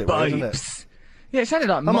 Yeah, that's a bit weird, isn't it? Yeah, it sounded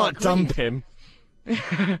like I might dump him.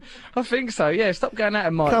 I think so, yeah, stop going out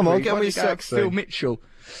of Mike. Come on, get me sexy. Phil Mitchell.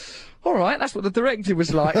 Alright, that's what the directive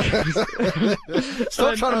was like.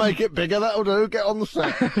 Stop trying to make it bigger, that'll do, get on the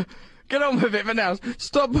set. Get on with it for now.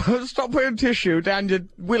 Stop putting tissue down your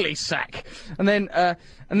willy sack. And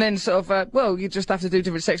then sort of, well, you just have to do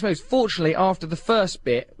different sex moves. Fortunately, after the first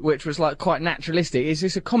bit, which was like quite naturalistic,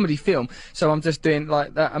 it's a comedy film, so I'm just doing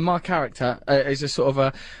like that, and my character is a sort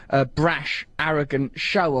of a brash, arrogant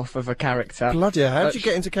show-off of a character. Bloody hell, how did you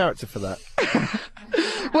get into character for that?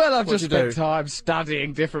 Well, I've just spent time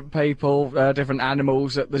studying different people, different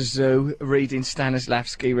animals at the zoo, reading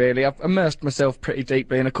Stanislavski, really. I've immersed myself pretty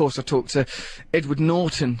deeply, and of course I talked to Edward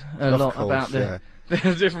Norton a lot about the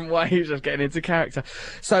There's different ways of getting into character.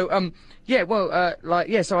 So, yeah, well,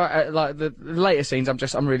 so I, like the later scenes,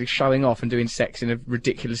 I'm really showing off and doing sex in a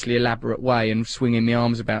ridiculously elaborate way and swinging my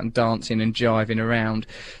arms about and dancing and jiving around.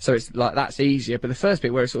 So it's like, that's easier. But the first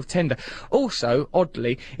bit where it's sort of tender. Also,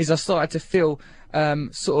 oddly, is I started to feel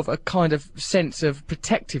sort of a kind of sense of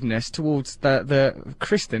protectiveness towards the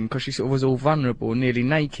Kristen, because she sort of was all vulnerable and nearly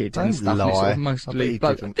naked and stuff. Lie. And sort of mostly,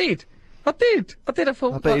 I did. I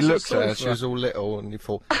thought. I bet you looked at her, she was all little, and you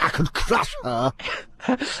thought, I could crush her.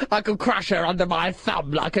 I could crush her under my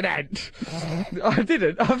thumb like an ant. I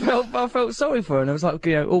didn't. I felt sorry for her, and I was like,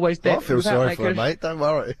 you know, always dead. I feel sorry for her, mate. Don't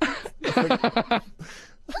worry.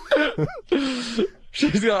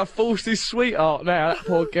 She's got a falsely sweetheart now, that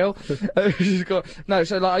poor girl. She's got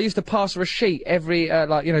so like I used to pass her a sheet every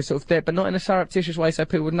like, you know, sort of there, but not in a surreptitious way, so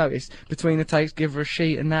people would notice. Between the takes, give her a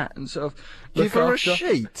sheet and that, and sort of give her a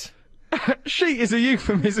sheet. Sheet is a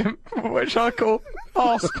euphemism, which I call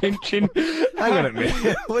arse pinching. Hang on a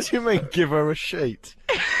minute. What do you mean, give her a sheet?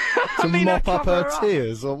 To mop up her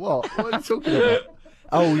tears, or what? What are you talking about?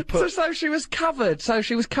 Oh, we put. So she was covered. So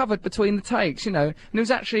she was covered between the takes, you know, and it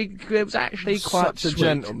was actually quite such a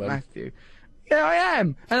gentleman, Matthew. Yeah, I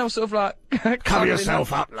am, and I was sort of like, cover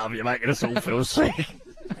yourself up, love. You're making us all feel sick.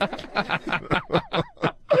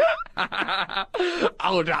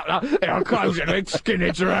 Hold up, our clothes and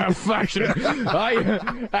skinheads around fashion. Hey,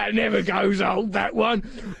 that never goes old, that one.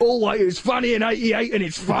 Always, it's funny in '88 and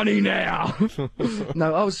it's funny now.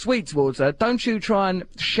 No, I was sweet towards her. Don't you try and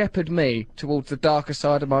shepherd me towards the darker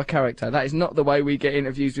side of my character. That is not the way we get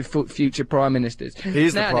interviews with future Prime Ministers. He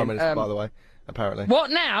is the Prime Minister, by the way. Apparently.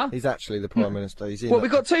 What now? He's actually the Prime Minister. He's in. Well,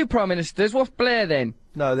 we've got two Prime Ministers. What's Blair then?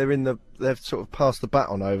 No, they've sort of passed the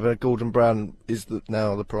baton over. Gordon Brown is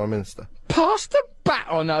now the Prime Minister. Passed the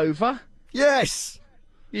baton over? Yes!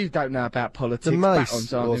 You don't know about politics. The mace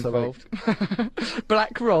batons aren't involved.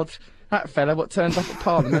 Black Rod, that fella what turns up at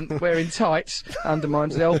Parliament wearing tights,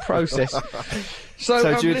 undermines the whole process.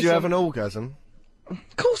 So did you have an orgasm?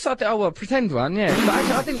 Of course I did. Oh, well, pretend one, yeah. But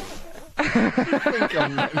actually, I didn't... Of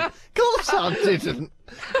course I didn't.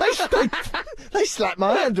 They slapped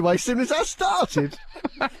my hand away as soon as I started.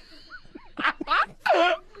 One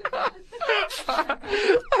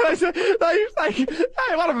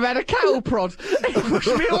of them had a cattle prod. He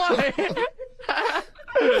pushed me away.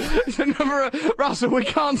 Russell, we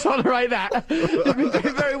can't tolerate that. You've been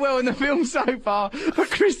doing very well in the film so far,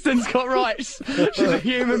 but Kristen's got rights. She's a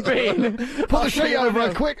human being. Put the sheet over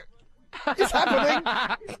her, quick. It's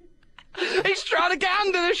happening. He's trying to get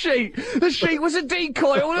under the sheet. The sheet was a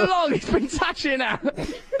decoy all along. He's been touching her.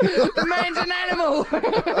 The man's an animal.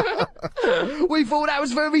 We thought that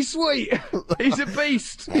was very sweet. He's a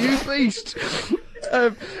beast. He's a beast.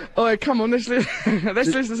 Alright, come on, let's listen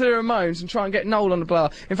to the Ramones and try and get Noel on the blower.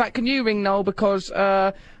 In fact, can you ring Noel, because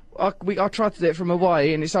I tried to do it from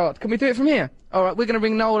Hawaii and it's hard. Can we do it from here? Alright, we're going to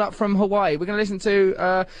ring Noel up from Hawaii. We're going to listen to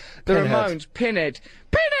the Ramones. Pinhead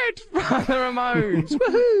from the Ramones.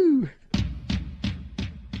 Woohoo!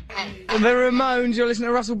 The Ramones, you're listening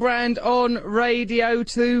to Russell Brand on Radio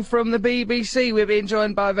 2 from the BBC. We're being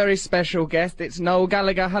joined by a very special guest. It's Noel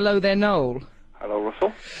Gallagher. Hello there, Noel. Hello,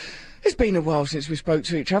 Russell. It's been a while since we spoke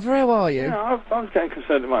to each other. How are you? Yeah, I was getting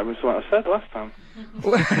concerned it might have been something I said last time.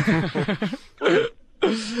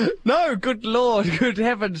 No, good Lord, good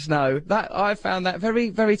heavens, no. I found that very,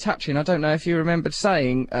 very touching. I don't know if you remembered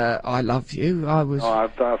saying, I love you. I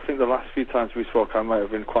think the last few times we spoke I might have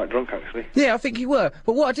been quite drunk, actually. Yeah, I think you were.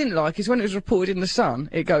 But what I didn't like is when it was reported in The Sun,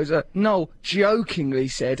 it goes, Noel jokingly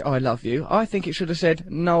said, I love you. I think it should have said,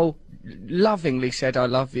 Noel lovingly said, I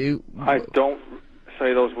love you. I don't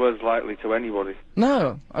say those words lightly to anybody.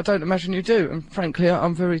 No, I don't imagine you do. And frankly,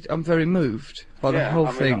 I'm very moved by the whole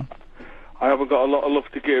thing. I haven't got a lot of love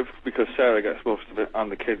to give because Sarah gets most of it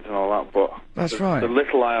and the kids and all that, but that's right. The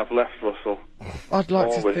little I have left, Russell, I'd like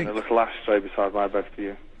always to think in a little ashtray beside my bed for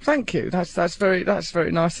you. Thank you. That's very nice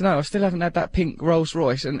to know. I still haven't had that pink Rolls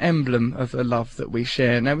Royce, an emblem of the love that we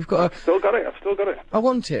share. Now we've got I've still got it. I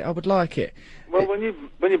want it. I would like it. Well, when you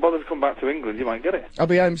bother to come back to England, you might get it. I'll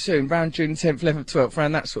be home soon, around June 10th, 11th, 12th,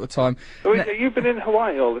 around that sort of time. So you've been in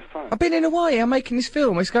Hawaii all this time? I've been in Hawaii. I'm making this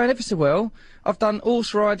film. It's going ever so well. I've done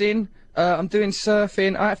horse riding. I'm doing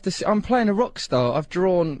surfing. I'm playing a rock star. I've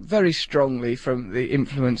drawn very strongly from the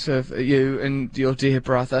influence of you and your dear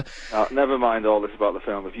brother. Never mind all this about the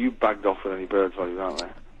film. Have you bagged off with any birds while you were out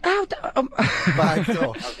there? Bagged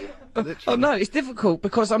off? Oh no, it's difficult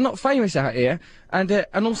because I'm not famous out here, and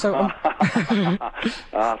also I'm...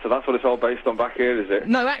 So that's what it's all based on back here, is it?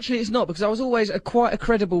 No, actually it's not, because I was always quite a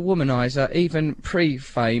credible womaniser, even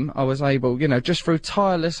pre-fame. I was able, you know, just through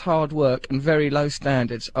tireless hard work and very low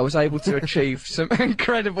standards, I was able to achieve some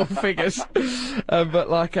incredible figures. But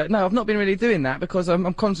like, no, I've not been really doing that because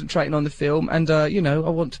I'm concentrating on the film, and you know, I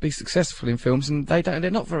want to be successful in films, and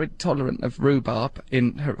they're not very tolerant of rhubarb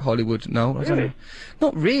in Hollywood. No, I don't know.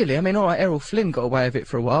 Not really. I mean, all right, Errol Flynn got away with it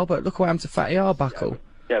for a while, but look what happened to Fatty Arbuckle.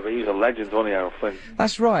 Yeah, but he's a legend, wasn't he, Errol Flynn?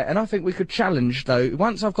 That's right, and I think we could challenge, though.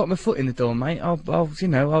 Once I've got my foot in the door, mate, I'll let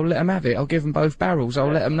them have it. I'll give them both barrels.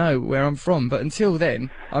 I'll let them know where I'm from. But until then,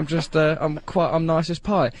 I'm just, I'm nice as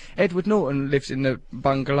pie. Edward Norton lives in the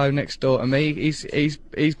bungalow next door to me.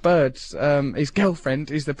 He's Bird's, his girlfriend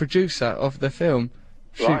is the producer of the film.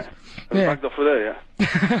 Right. Bagged off with her, yeah?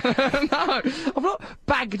 No, I'm not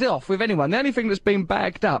bagged off with anyone. The only thing that's been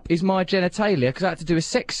bagged up is my genitalia, because I had to do a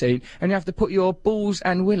sex scene, and you have to put your balls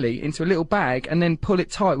and willy into a little bag and then pull it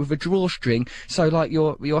tight with a drawstring. So, like,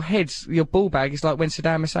 your ball bag is like when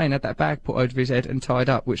Saddam Hussein had that bag put over his head and tied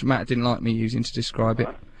up, which Matt didn't like me using to describe it.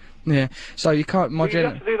 Yeah, so you can't... You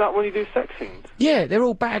have to do that when you do sex scenes? Yeah, they're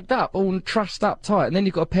all bagged up, all trussed up tight, and then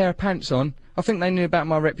you've got a pair of pants on. I think they knew about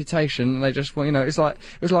my reputation, and they just, well, you know, it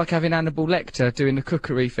was like having Hannibal Lecter doing the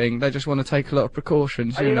cookery thing. They just want to take a lot of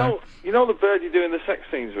precautions, and you know the bird you're doing the sex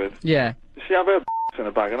scenes with? Yeah. Does she have her in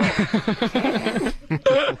a bag and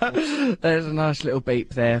all? There's a nice little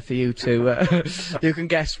beep there for you to, you can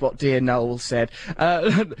guess what dear Noel said.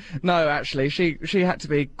 No, actually, she had to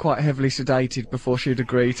be quite heavily sedated before she'd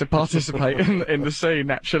agree to participate in the scene,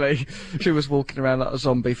 actually. She was walking around like a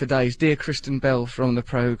zombie for days. Dear Kristen Bell from the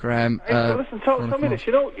programme. Hey, so listen, tell me this.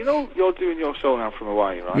 You know you're doing your show now from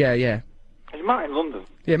Hawaii, right? Yeah, yeah. Is Matt in London?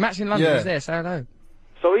 Yeah, Matt's in London. He's there, say hello.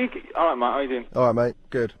 So alright, Matt, how you doing? Alright, mate,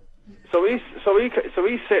 good. So he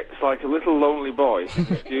sits like a little lonely boy in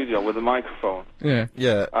the studio with a microphone. Yeah.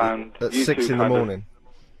 Yeah. And at 6 in the morning.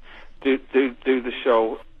 Do the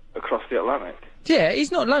show across the Atlantic. Yeah,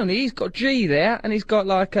 he's not lonely. He's got G there, and he's got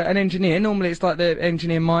like an engineer. Normally it's like the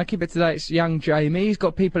engineer Mikey, but today it's young Jamie. He's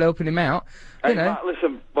got people helping him out. Hey, Matt,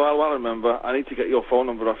 listen. Well, I remember. I need to get your phone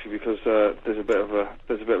number off you because there's a bit of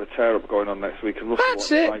a tear up going on next week, and Russell wants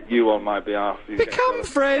to fight you on my behalf. Become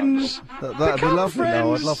friends. That'd be lovely.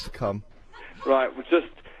 No, I'd love to come. Right, well, just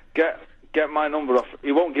get my number off.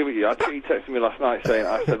 He won't give it you. I think he texted me last night saying,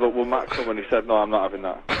 I said, look, will Matt come? And he said, no, I'm not having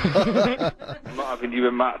that. I'm not having you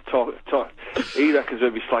and Matt talk. He reckons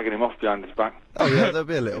they'll be slagging him off behind his back. Oh yeah, there'll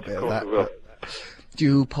be a little bit of that.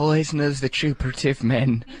 You poisoners, vituperative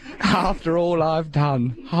men. After all I've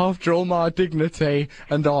done, after all my dignity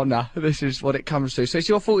and honour, this is what it comes to. So it's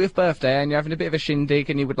your 40th birthday and you're having a bit of a shindig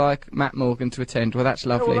and you would like Matt Morgan to attend. Well, that's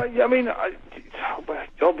lovely. Yeah, well, I mean,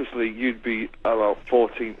 obviously you'd be about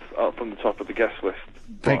 14th up from the top of the guest list.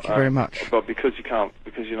 Thank you very much. But because you can't,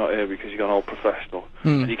 because you're not here, because you're gone all professional,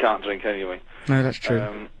 and you can't drink anyway. No, that's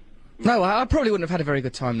true. No, I probably wouldn't have had a very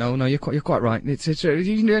good time. No, you're quite right. It's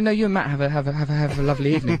you know, you and Matt have a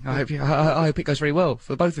lovely evening. I hope it goes very well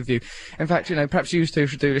for both of you. In fact, you know, perhaps you two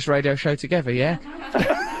should do this radio show together. Yeah.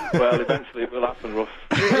 Well, eventually it will happen, Russ.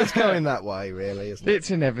 It's going that way, really, isn't it? It's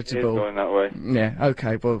inevitable. It's going that way. Yeah.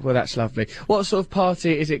 Okay. Well, that's lovely. What sort of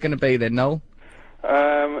party is it going to be then, Noel?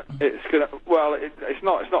 It's gonna. Well, it's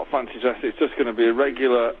not fancy dress. It's just going to be a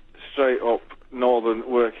regular, straight up northern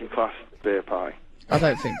working class beer party. I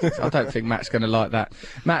don't think Matt's going to like that.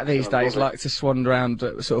 Matt these days likes to swan around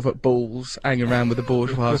sort of at balls, hanging around with the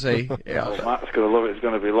bourgeoisie. Yeah. Oh, Matt's going to love it. There's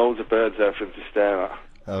going to be loads of birds there for him to stare at.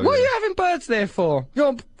 Oh, what are you having birds there for?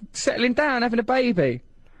 You're settling down, having a baby.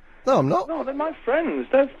 No, I'm not. No, they're my friends.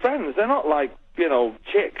 They're friends. They're not like, you know,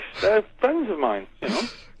 chicks. They're friends of mine, you know?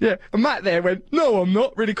 Yeah, and Matt there went, no, I'm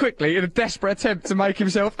not, really quickly, in a desperate attempt to make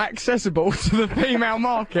himself accessible to the female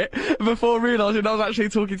market, before realising I was actually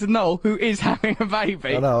talking to Noel, who is having a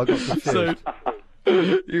baby. I know, I got confused.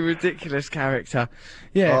 You ridiculous character.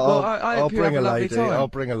 Yeah, I hope you have a lovely time. I'll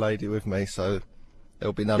bring a lady with me, so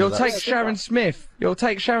there'll be none of that. You'll take Sharon Smith. You'll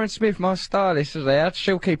take Sharon Smith, my stylist, there.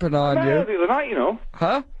 She'll keep an eye on you. I met her the other night, you know.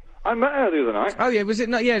 Huh? I met her the other night. Oh, yeah, was it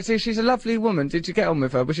not? Yeah, see, she's a lovely woman. Did you get on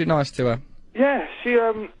with her? Was you nice to her? Yeah, we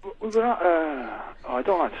were at, I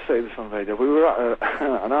don't like to say this on radio, we were at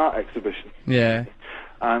an art exhibition. Yeah.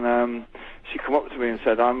 And, she come up to me and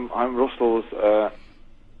said, I'm Russell's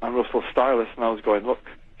stylist, and I was going, look,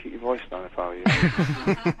 keep your voice down if I were you.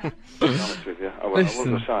 To be honest with you. I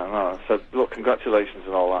wasn't shouting, no. I said, look, congratulations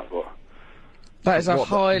and all that, but... That is a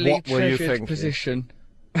highly treasured position.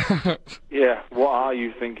 Yeah, what are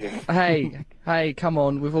you thinking? Hey, come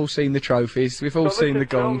on, we've all seen the trophies, we've all seen the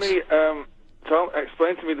gongs.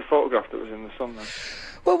 Explain to me the photograph that was in the Sun then.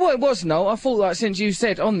 Well, what it was, Noel, I thought, like, since you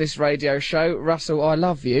said on this radio show, Russell, I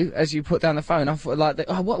love you, as you put down the phone, I thought, like,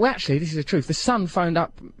 well, actually, this is the truth. The Sun phoned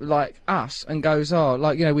up, like, us and goes, oh,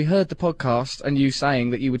 like, you know, we heard the podcast and you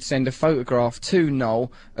saying that you would send a photograph to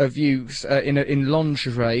Noel of you in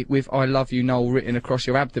lingerie with I love you, Noel, written across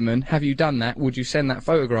your abdomen. Have you done that? Would you send that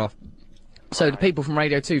photograph? So the people from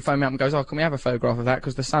Radio 2 phone me up and goes, oh, can we have a photograph of that,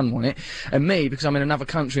 because the Sun want it? And me, because I'm in another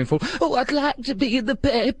country, and thought, oh, I'd like to be in the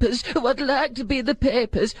papers, oh, I'd like to be in the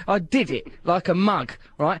papers. I did it, like a mug,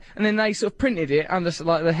 right? And then they sort of printed it under,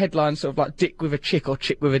 like, the headline, sort of like, dick with a chick, or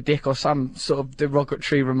chick with a dick, or some sort of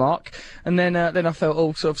derogatory remark. And then I felt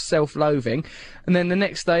all sort of self-loathing. And then the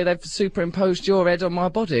next day, they've superimposed your head on my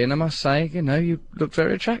body, and I must say, you know, you look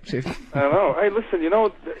very attractive. I know. Hey, listen, you know,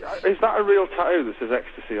 is that a real tattoo that says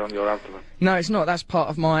ecstasy on your abdomen? No, it's not. That's part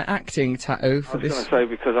of my acting tattoo for this. I was going to say,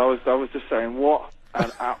 because I was just saying, what an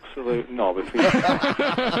absolute knob if he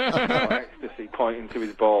ecstasy pointing to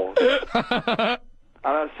his balls.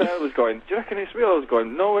 And Sarah was going, do you reckon it's real? I was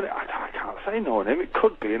going, no, I can't say no on him. It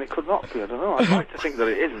could be and it could not be. I don't know. I'd like to think that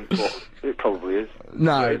it isn't, but it probably is.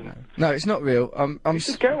 No, it's not real. You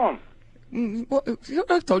should get one. What?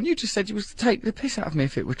 Don, you just said you was to take the piss out of me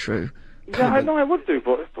if it were true. Yeah, I know I would do,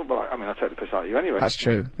 but I mean, I'll take the piss out of you anyway. That's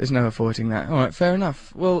true. There's no avoiding that. All right, fair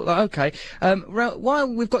enough. Well, okay.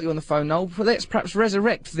 While we've got you on the phone, Noel, let's perhaps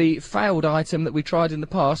resurrect the failed item that we tried in the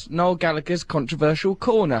past, Noel Gallagher's controversial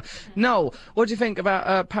corner. Noel, what do you think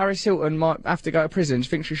about Paris Hilton might have to go to prison? Do you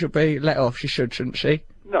think she should be let off? She should, shouldn't she?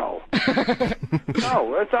 No.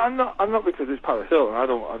 No, I'm not because it's Paris Hilton. I've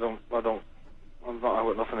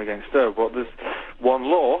got nothing against her, but there's one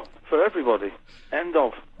law for everybody. End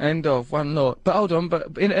of. One law. But hold on,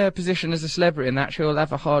 but in her position as a celebrity and that, she'll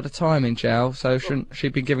have a harder time in jail, so shouldn't she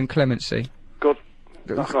be given clemency? Good.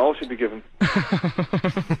 That's not all she'd be given.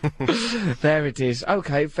 There it is.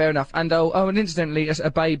 Okay, fair enough. And and incidentally, a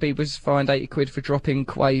baby was fined £80 for dropping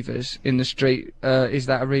quavers in the street. Is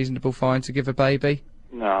that a reasonable fine to give a baby?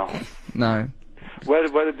 No. No.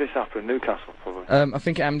 Where did this happen? Newcastle, probably. I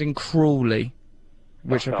think it happened in Crawley,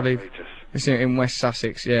 which I believe is in West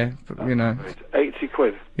Sussex. Yeah, but, you know.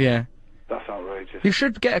 £80. Yeah. That's outrageous. You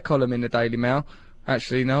should get a column in the Daily Mail.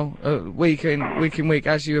 Actually, no. Week in week,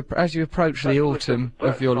 as you approach the autumn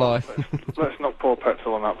of your life. Let's not pour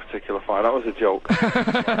petrol on that particular fire. That was a joke.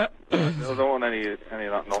 I don't want any of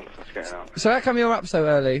that nonsense getting out. So how come you're up so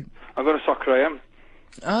early? I'm going to Soccer AM.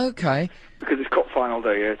 Okay. Because it's cup final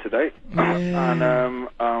day here today, and I'm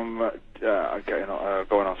going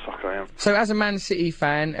on Soccer AM. So, as a Man City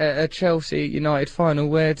fan, a Chelsea United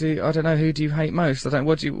final, I don't know, who do you hate most?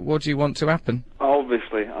 What do you want to happen?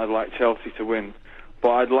 Obviously, I'd like Chelsea to win, but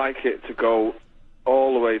I'd like it to go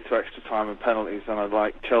all the way to extra time and penalties, and I'd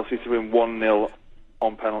like Chelsea to win 1-0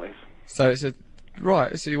 on penalties. So it's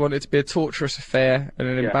so you want it to be a torturous affair and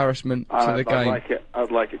an embarrassment to the game.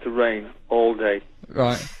 I'd like it to rain all day.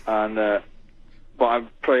 Right. And but I'm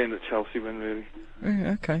praying that Chelsea win, really.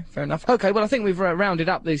 Yeah, okay, fair enough. Okay, well, I think we've rounded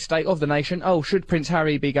up the state of the nation. Oh, should Prince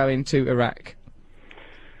Harry be going to Iraq?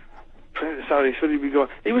 Prince Harry, should he be going?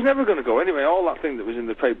 He was never going to go anyway. All that thing that was in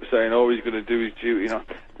the paper saying, oh, he's going to do his duty,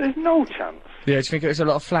 there's no chance. Yeah, do you think it was a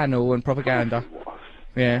lot of flannel and propaganda? It was.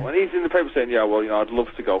 Yeah. When he's in the paper saying, yeah, well, I'd love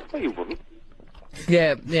to go. No, you wouldn't.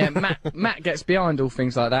 Yeah, Matt gets behind all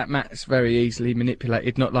things like that. Matt's very easily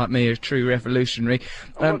manipulated, not like me, a true revolutionary.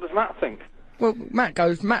 What does Matt think? Well, Matt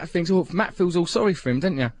feels all sorry for him,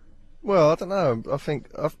 didn't you? Well, I don't know. I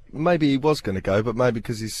think maybe he was going to go, but maybe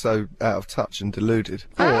because he's so out of touch and deluded.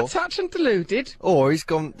 Out of touch and deluded? Or he's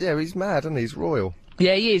gone, yeah, he's mad and he's royal.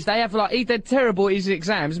 Yeah, he is. They have, he did terrible at his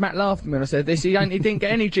exams. Matt laughed at me when I said this. He didn't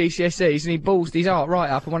get any GCSEs, and he ballsed his art right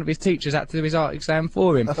up, and one of his teachers had to do his art exam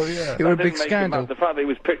for him. Oh, yeah. It was a big scandal. The fact that he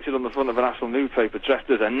was pictured on the front of a national newspaper dressed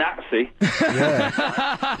as a Nazi.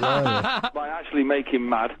 Yeah. Might actually make him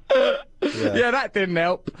mad. Yeah, that didn't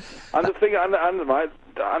help. And the thing, and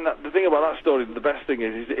the thing about that story, the best thing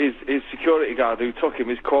is his security guard who took him,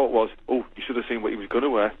 his quote was, "Oh, you should have seen what he was going to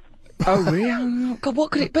wear." Oh, really? God, what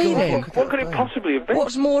could it be then? What could it possibly have been?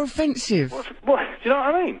 What's more offensive? What, do you know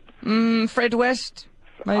what I mean? Fred West,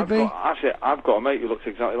 maybe? I've got a mate who looks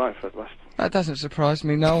exactly like Fred West. That doesn't surprise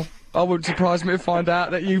me, Noel. I wouldn't surprise me to find out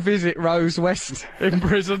that you visit Rose West in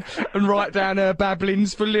prison and write down her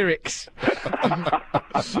babblings for lyrics.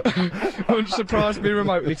 Wouldn't surprise me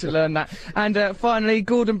remotely to learn that. And finally,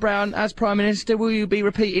 Gordon Brown, as Prime Minister, will you be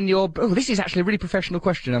repeating your... Oh, this is actually a really professional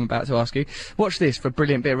question I'm about to ask you. Watch this for a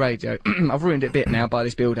brilliant bit of radio. I've ruined it a bit now by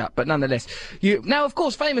this build-up, but nonetheless. You now, of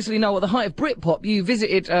course, famously know at the height of Britpop, you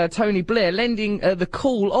visited Tony Blair, lending the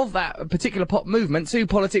call of that particular pop movement to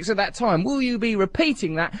politics at that time. Will you be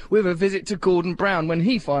repeating that with a visit to Gordon Brown when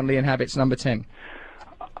he finally inhabits number 10?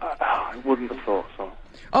 I wouldn't have thought so.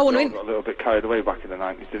 Oh, well, got a little bit carried away back in the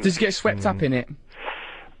 90s, didn't Did you get swept up in it?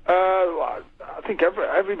 I think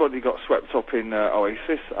everybody got swept up in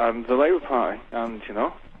Oasis and the Labour Party, and, you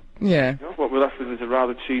know... Yeah. You know, what we're left with is a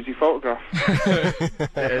rather cheesy photograph.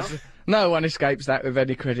 Yes. No one escapes that with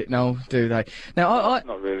any credit, no, do they? Now,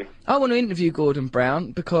 Not really. I want to interview Gordon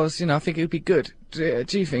Brown because, you know, I think it would be good. Do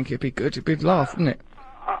you think it'd be good? It'd be a laugh, wouldn't it?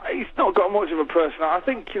 He's not got much of a personality. I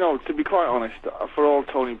think, you know, to be quite honest, for all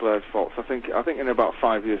Tony Blair's faults, I think in about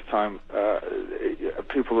 5 years' time,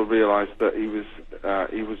 people will realise that he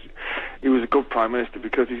was a good Prime Minister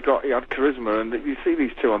because he had charisma, and you see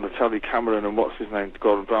these two on the telly, Cameron and what's his name,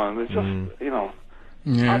 Gordon Brown, and they're just, you know,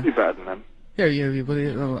 I'd be better than them. Yeah,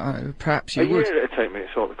 perhaps you would. A year it'd take me to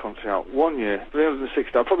sort the country out. 1 year,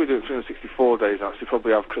 360. I'll probably do it 364 days. Actually,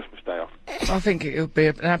 probably have Christmas Day off. I think it would be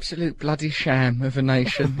an absolute bloody sham of a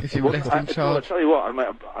nation if you were left in charge. Well, I tell you what,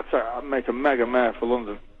 I'd make a mega mayor for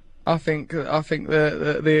London. I think that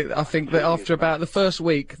after about the first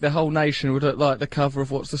week, the whole nation would look like the cover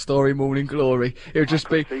of What's the Story, Morning Glory. It would just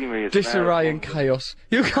be disarray and chaos.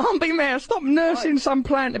 You can't be mayor. Stop nursing some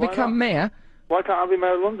plan to become mayor. Why can't I be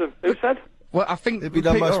mayor of London? Who said? Well, I think it'd be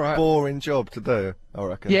the most boring job to do, I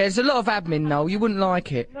reckon. Yeah, it's a lot of admin, Noel. You wouldn't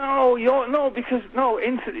like it. No, you're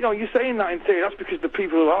saying that in theory. That's because the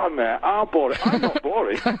people who are mayor are boring. I'm not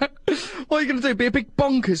boring. What are you going to do? Be a big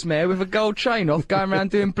bonkers mayor with a gold chain off, going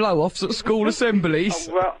around doing blow-offs at school assemblies?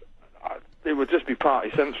 Well, it would just be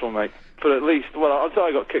party central, mate. For at least, well, until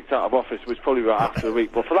I got kicked out of office, which was probably about after a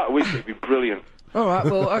week. But for that week, it'd be brilliant. All right,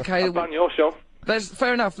 well, okay. I'd ban your show. That's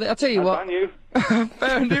fair enough. I'll tell you what. Ban you.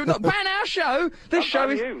 Fair enough. Not ban our show. This show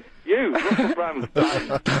is. You, Russell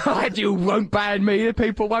Brand. You won't ban me. The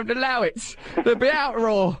people won't allow it. There'll be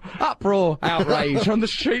uproar, outrage on the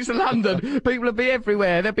streets of London. People will be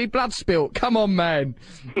everywhere. There'll be blood spilt. Come on, man.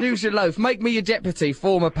 Use your loaf. Make me your deputy.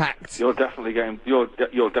 Form a pact. You're definitely getting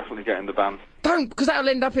the ban. Don't, because that'll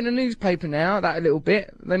end up in the newspaper now. That a little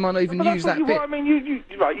bit. They might not even use that bit. I mean, you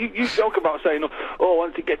joke about saying, "Oh, I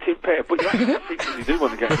want to get in paper," but you actually frequently do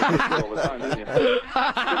want to get in paper all the time, don't you?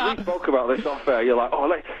 Because we spoke about this off air. You're like, "Oh,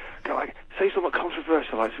 say something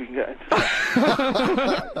controversial, so we can get into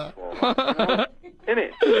that."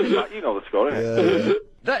 Innit? You know the score, innit?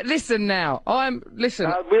 Yeah. Listen now,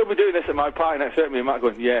 listen. We'll be doing this at my party next week. Me and Matt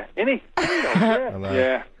going, yeah, innit?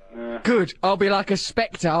 Yeah. Good. I'll be like a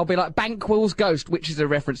spectre. I'll be like Banquo's ghost, which is a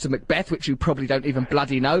reference to Macbeth, which you probably don't even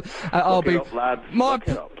bloody know. My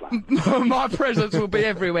presence will be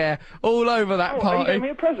everywhere, all over that party. Are you getting me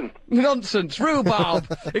a present? Nonsense,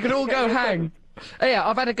 rhubarb. It can all go hang. Yeah,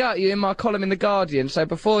 I've had a go at you in my column in The Guardian, so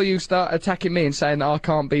before you start attacking me and saying that I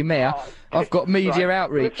can't be mayor, I've got media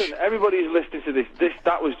outreach. Listen, everybody's listening to this.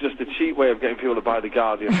 That was just a cheap way of getting people to buy The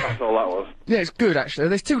Guardian. That's all that was. Yeah, it's good,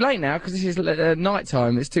 actually. It's too late now, because this is night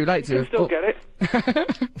time. It's too late to... You can still get it.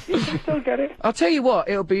 You can still get it. I'll tell you what,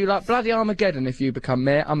 it'll be like bloody Armageddon if you become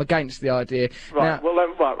mayor. I'm against the idea. Right, now,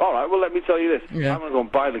 all right, well, let me tell you this. Yeah. I'm going to go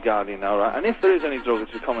and buy The Guardian now, right? And if there is any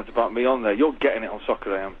derogatory comment about me on there, you're getting it on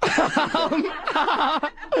Soccer AM.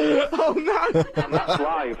 Oh, no! And that's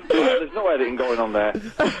live. There's no editing going on there.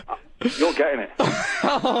 You're getting it.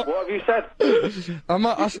 What have you said?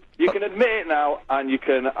 You can admit it now, and you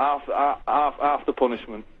can half the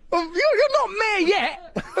punishment. You're not mayor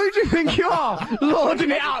yet! Who do you think you are?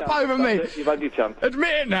 Lording it up over me! You've had your chance.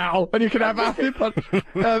 Admit it now, and you can have half your punch.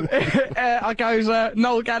 I goes,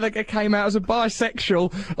 Noel Gallagher came out as a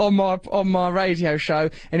bisexual on my radio show,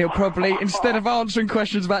 and he'll probably, instead of answering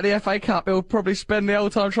questions about the FA Cup, he'll probably spend the whole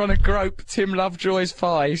time trying to grope Tim Lovejoy's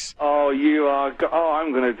thighs. Oh, you are...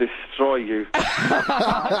 I'm going to destroy you.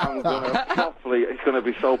 I'm going to properly... It's going to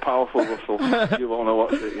be so powerful, Russell. You won't know what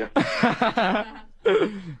to do, yeah.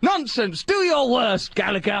 Nonsense! Do your worst,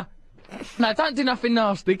 Gallagher! No, don't do nothing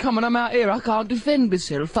nasty. Come on, I'm out here. I can't defend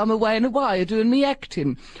myself. I'm away in a wire doing me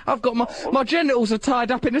acting. I've got my genitals are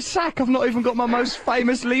tied up in a sack. I've not even got my most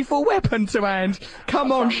famous lethal weapon to hand.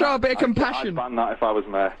 Come on, show a bit of compassion. I'd ban that if I was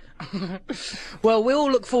mayor. Well, we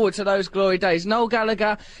all look forward to those glory days. Noel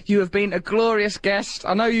Gallagher, you have been a glorious guest.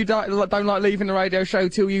 I know you don't like leaving the radio show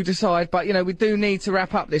till you decide, but, you know, we do need to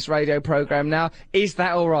wrap up this radio programme now. Is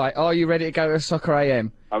that all right? Are you ready to go to Soccer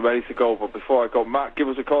AM? I'm ready to go, but before I go, Matt, give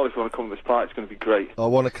us a call if you want to come to this party. It's going to be great. I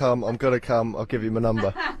want to come. I'm going to come. I'll give you my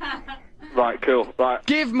number. Right, cool. Right.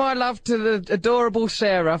 Give my love to the adorable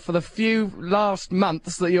Sarah for the few last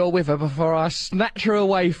months that you're with her before I snatch her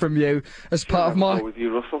away from you as part of my... Go with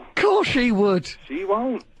you, Russell. Of course she would. She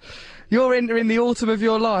won't. You're entering the autumn of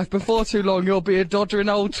your life. Before too long, you'll be a doddering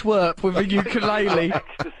old twerp with a ukulele.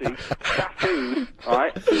 Ecstasy, tattoos,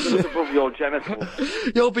 right, just above your genitals.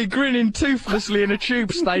 You'll be grinning toothlessly in a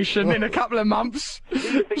tube station in a couple of months,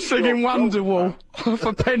 singing Wonderwall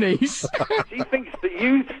for pennies. She thinks that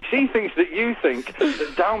you think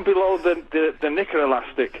that down below the knicker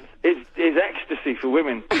elastic is ecstasy for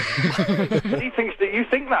women. She thinks that you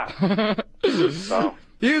think that. No.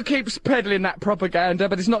 You keep peddling that propaganda,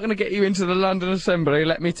 but it's not going to get you into the London Assembly,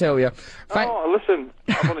 let me tell you. Oh, listen,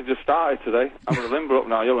 I've only just started today. I'm going to limber up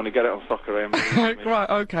now. You're going to get it on Soccer AM. Right,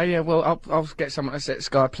 okay, yeah, well, I'll get someone to set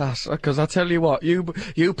Sky Plus, because I'll tell you what, you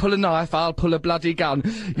pull a knife, I'll pull a bloody gun.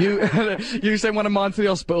 You send one of mine to the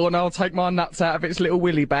hospital, and I'll take my nuts out of its little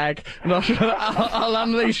willy bag, and I'll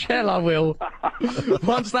unleash hell, I will.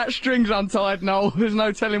 Once that string's untied, Noel, there's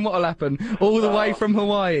no telling what'll happen. All the way from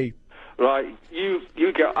Hawaii. Right, you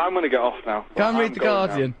get. I'm going to get off now. Go and read The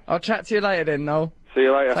Guardian. Now. I'll chat to you later then, Noel. See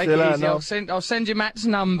you later. Take it easy. I'll send you Matt's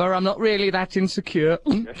number. I'm not really that insecure.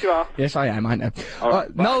 Yes, you are. Yes, I am. I know. All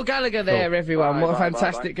right, Noel Gallagher there, everyone. What a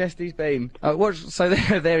fantastic guest he's been. So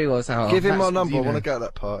there he was. Oh, give him my number. I want to go to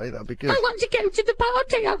that party. That'd be good. I want to go to the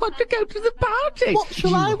party. I want to go to the party. What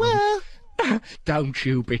shall I wear? Don't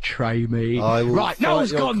you betray me. Right,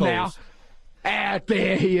 Noel's gone now. How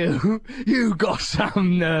dare you? You got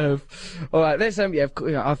some nerve. All right, let's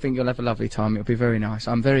I think you'll have a lovely time. It'll be very nice.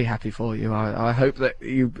 I'm very happy for you. I hope that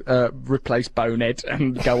you replace Bonehead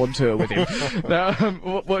and go on tour with him. Now,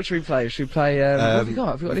 what should we play? Should we play? What have we got?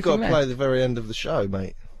 Have we got we've got to play the very end of the show,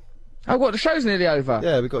 mate. Oh, what? The show's nearly over.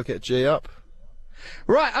 Yeah, we've got to get G up.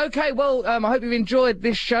 Right, okay, well, I hope you've enjoyed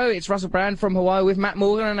this show. It's Russell Brand from Hawaii with Matt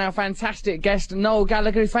Morgan and our fantastic guest, Noel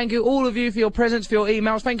Gallagher. Thank you, all of you, for your presence, for your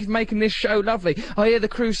emails. Thank you for making this show lovely. I hear the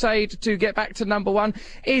crusade to get back to #1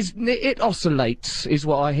 it oscillates, is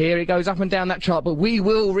what I hear. It goes up and down that chart, but we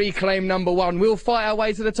will reclaim #1. We'll fight our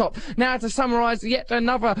way to the top. Now, to summarise yet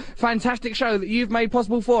another fantastic show that you've made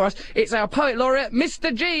possible for us, it's our Poet Laureate,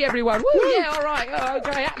 Mr. G, everyone. Woo, yeah, all right.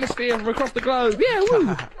 Okay, atmosphere from across the globe. Yeah,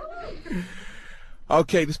 woo.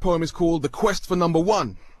 Okay, this poem is called The Quest for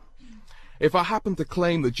 #1. If I happened to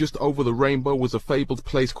claim that just over the rainbow was a fabled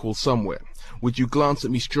place called somewhere, would you glance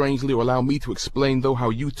at me strangely or allow me to explain, though, how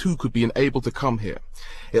you too could be enabled to come here?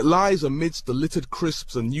 It lies amidst the littered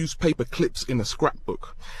crisps and newspaper clips in a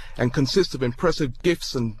scrapbook, and consists of impressive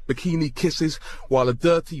gifts and bikini kisses, while a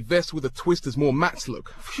dirty vest with a twist is more Matt's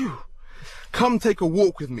look. Phew. Come take a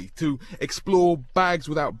walk with me to explore bags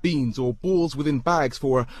without beans or balls within bags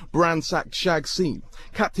for a ransacked shag scene.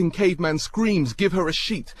 Captain Caveman screams, give her a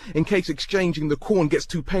sheet in case exchanging the corn gets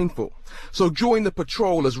too painful. So join the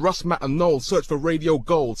patrol as Russ, Matt and Noel search for radio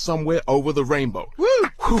gold somewhere over the rainbow. Woo!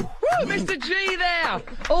 Woo! Mr. G there!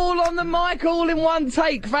 All on the mic, all in one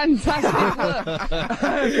take. Fantastic work.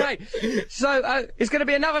 Okay, so it's going to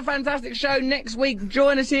be another fantastic show next week.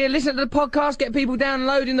 Join us here, listen to the podcast, get people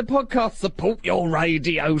downloading the podcast. Support your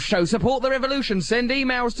radio show, support the revolution, send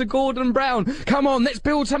emails to Gordon Brown. Come on, let's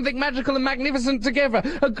build something magical and magnificent together.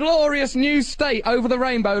 A glorious new state over the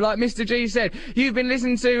rainbow, like Mr. G said. You've been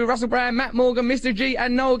listening to Russell Brand, Matt Morgan, Mr. G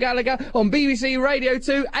and Noel Gallagher on BBC Radio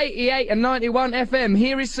 2, 88 and 91 FM.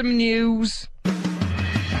 Here is some news.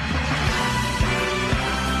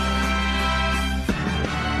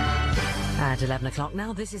 At 11 o'clock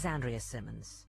now, this is Andrea Simmons.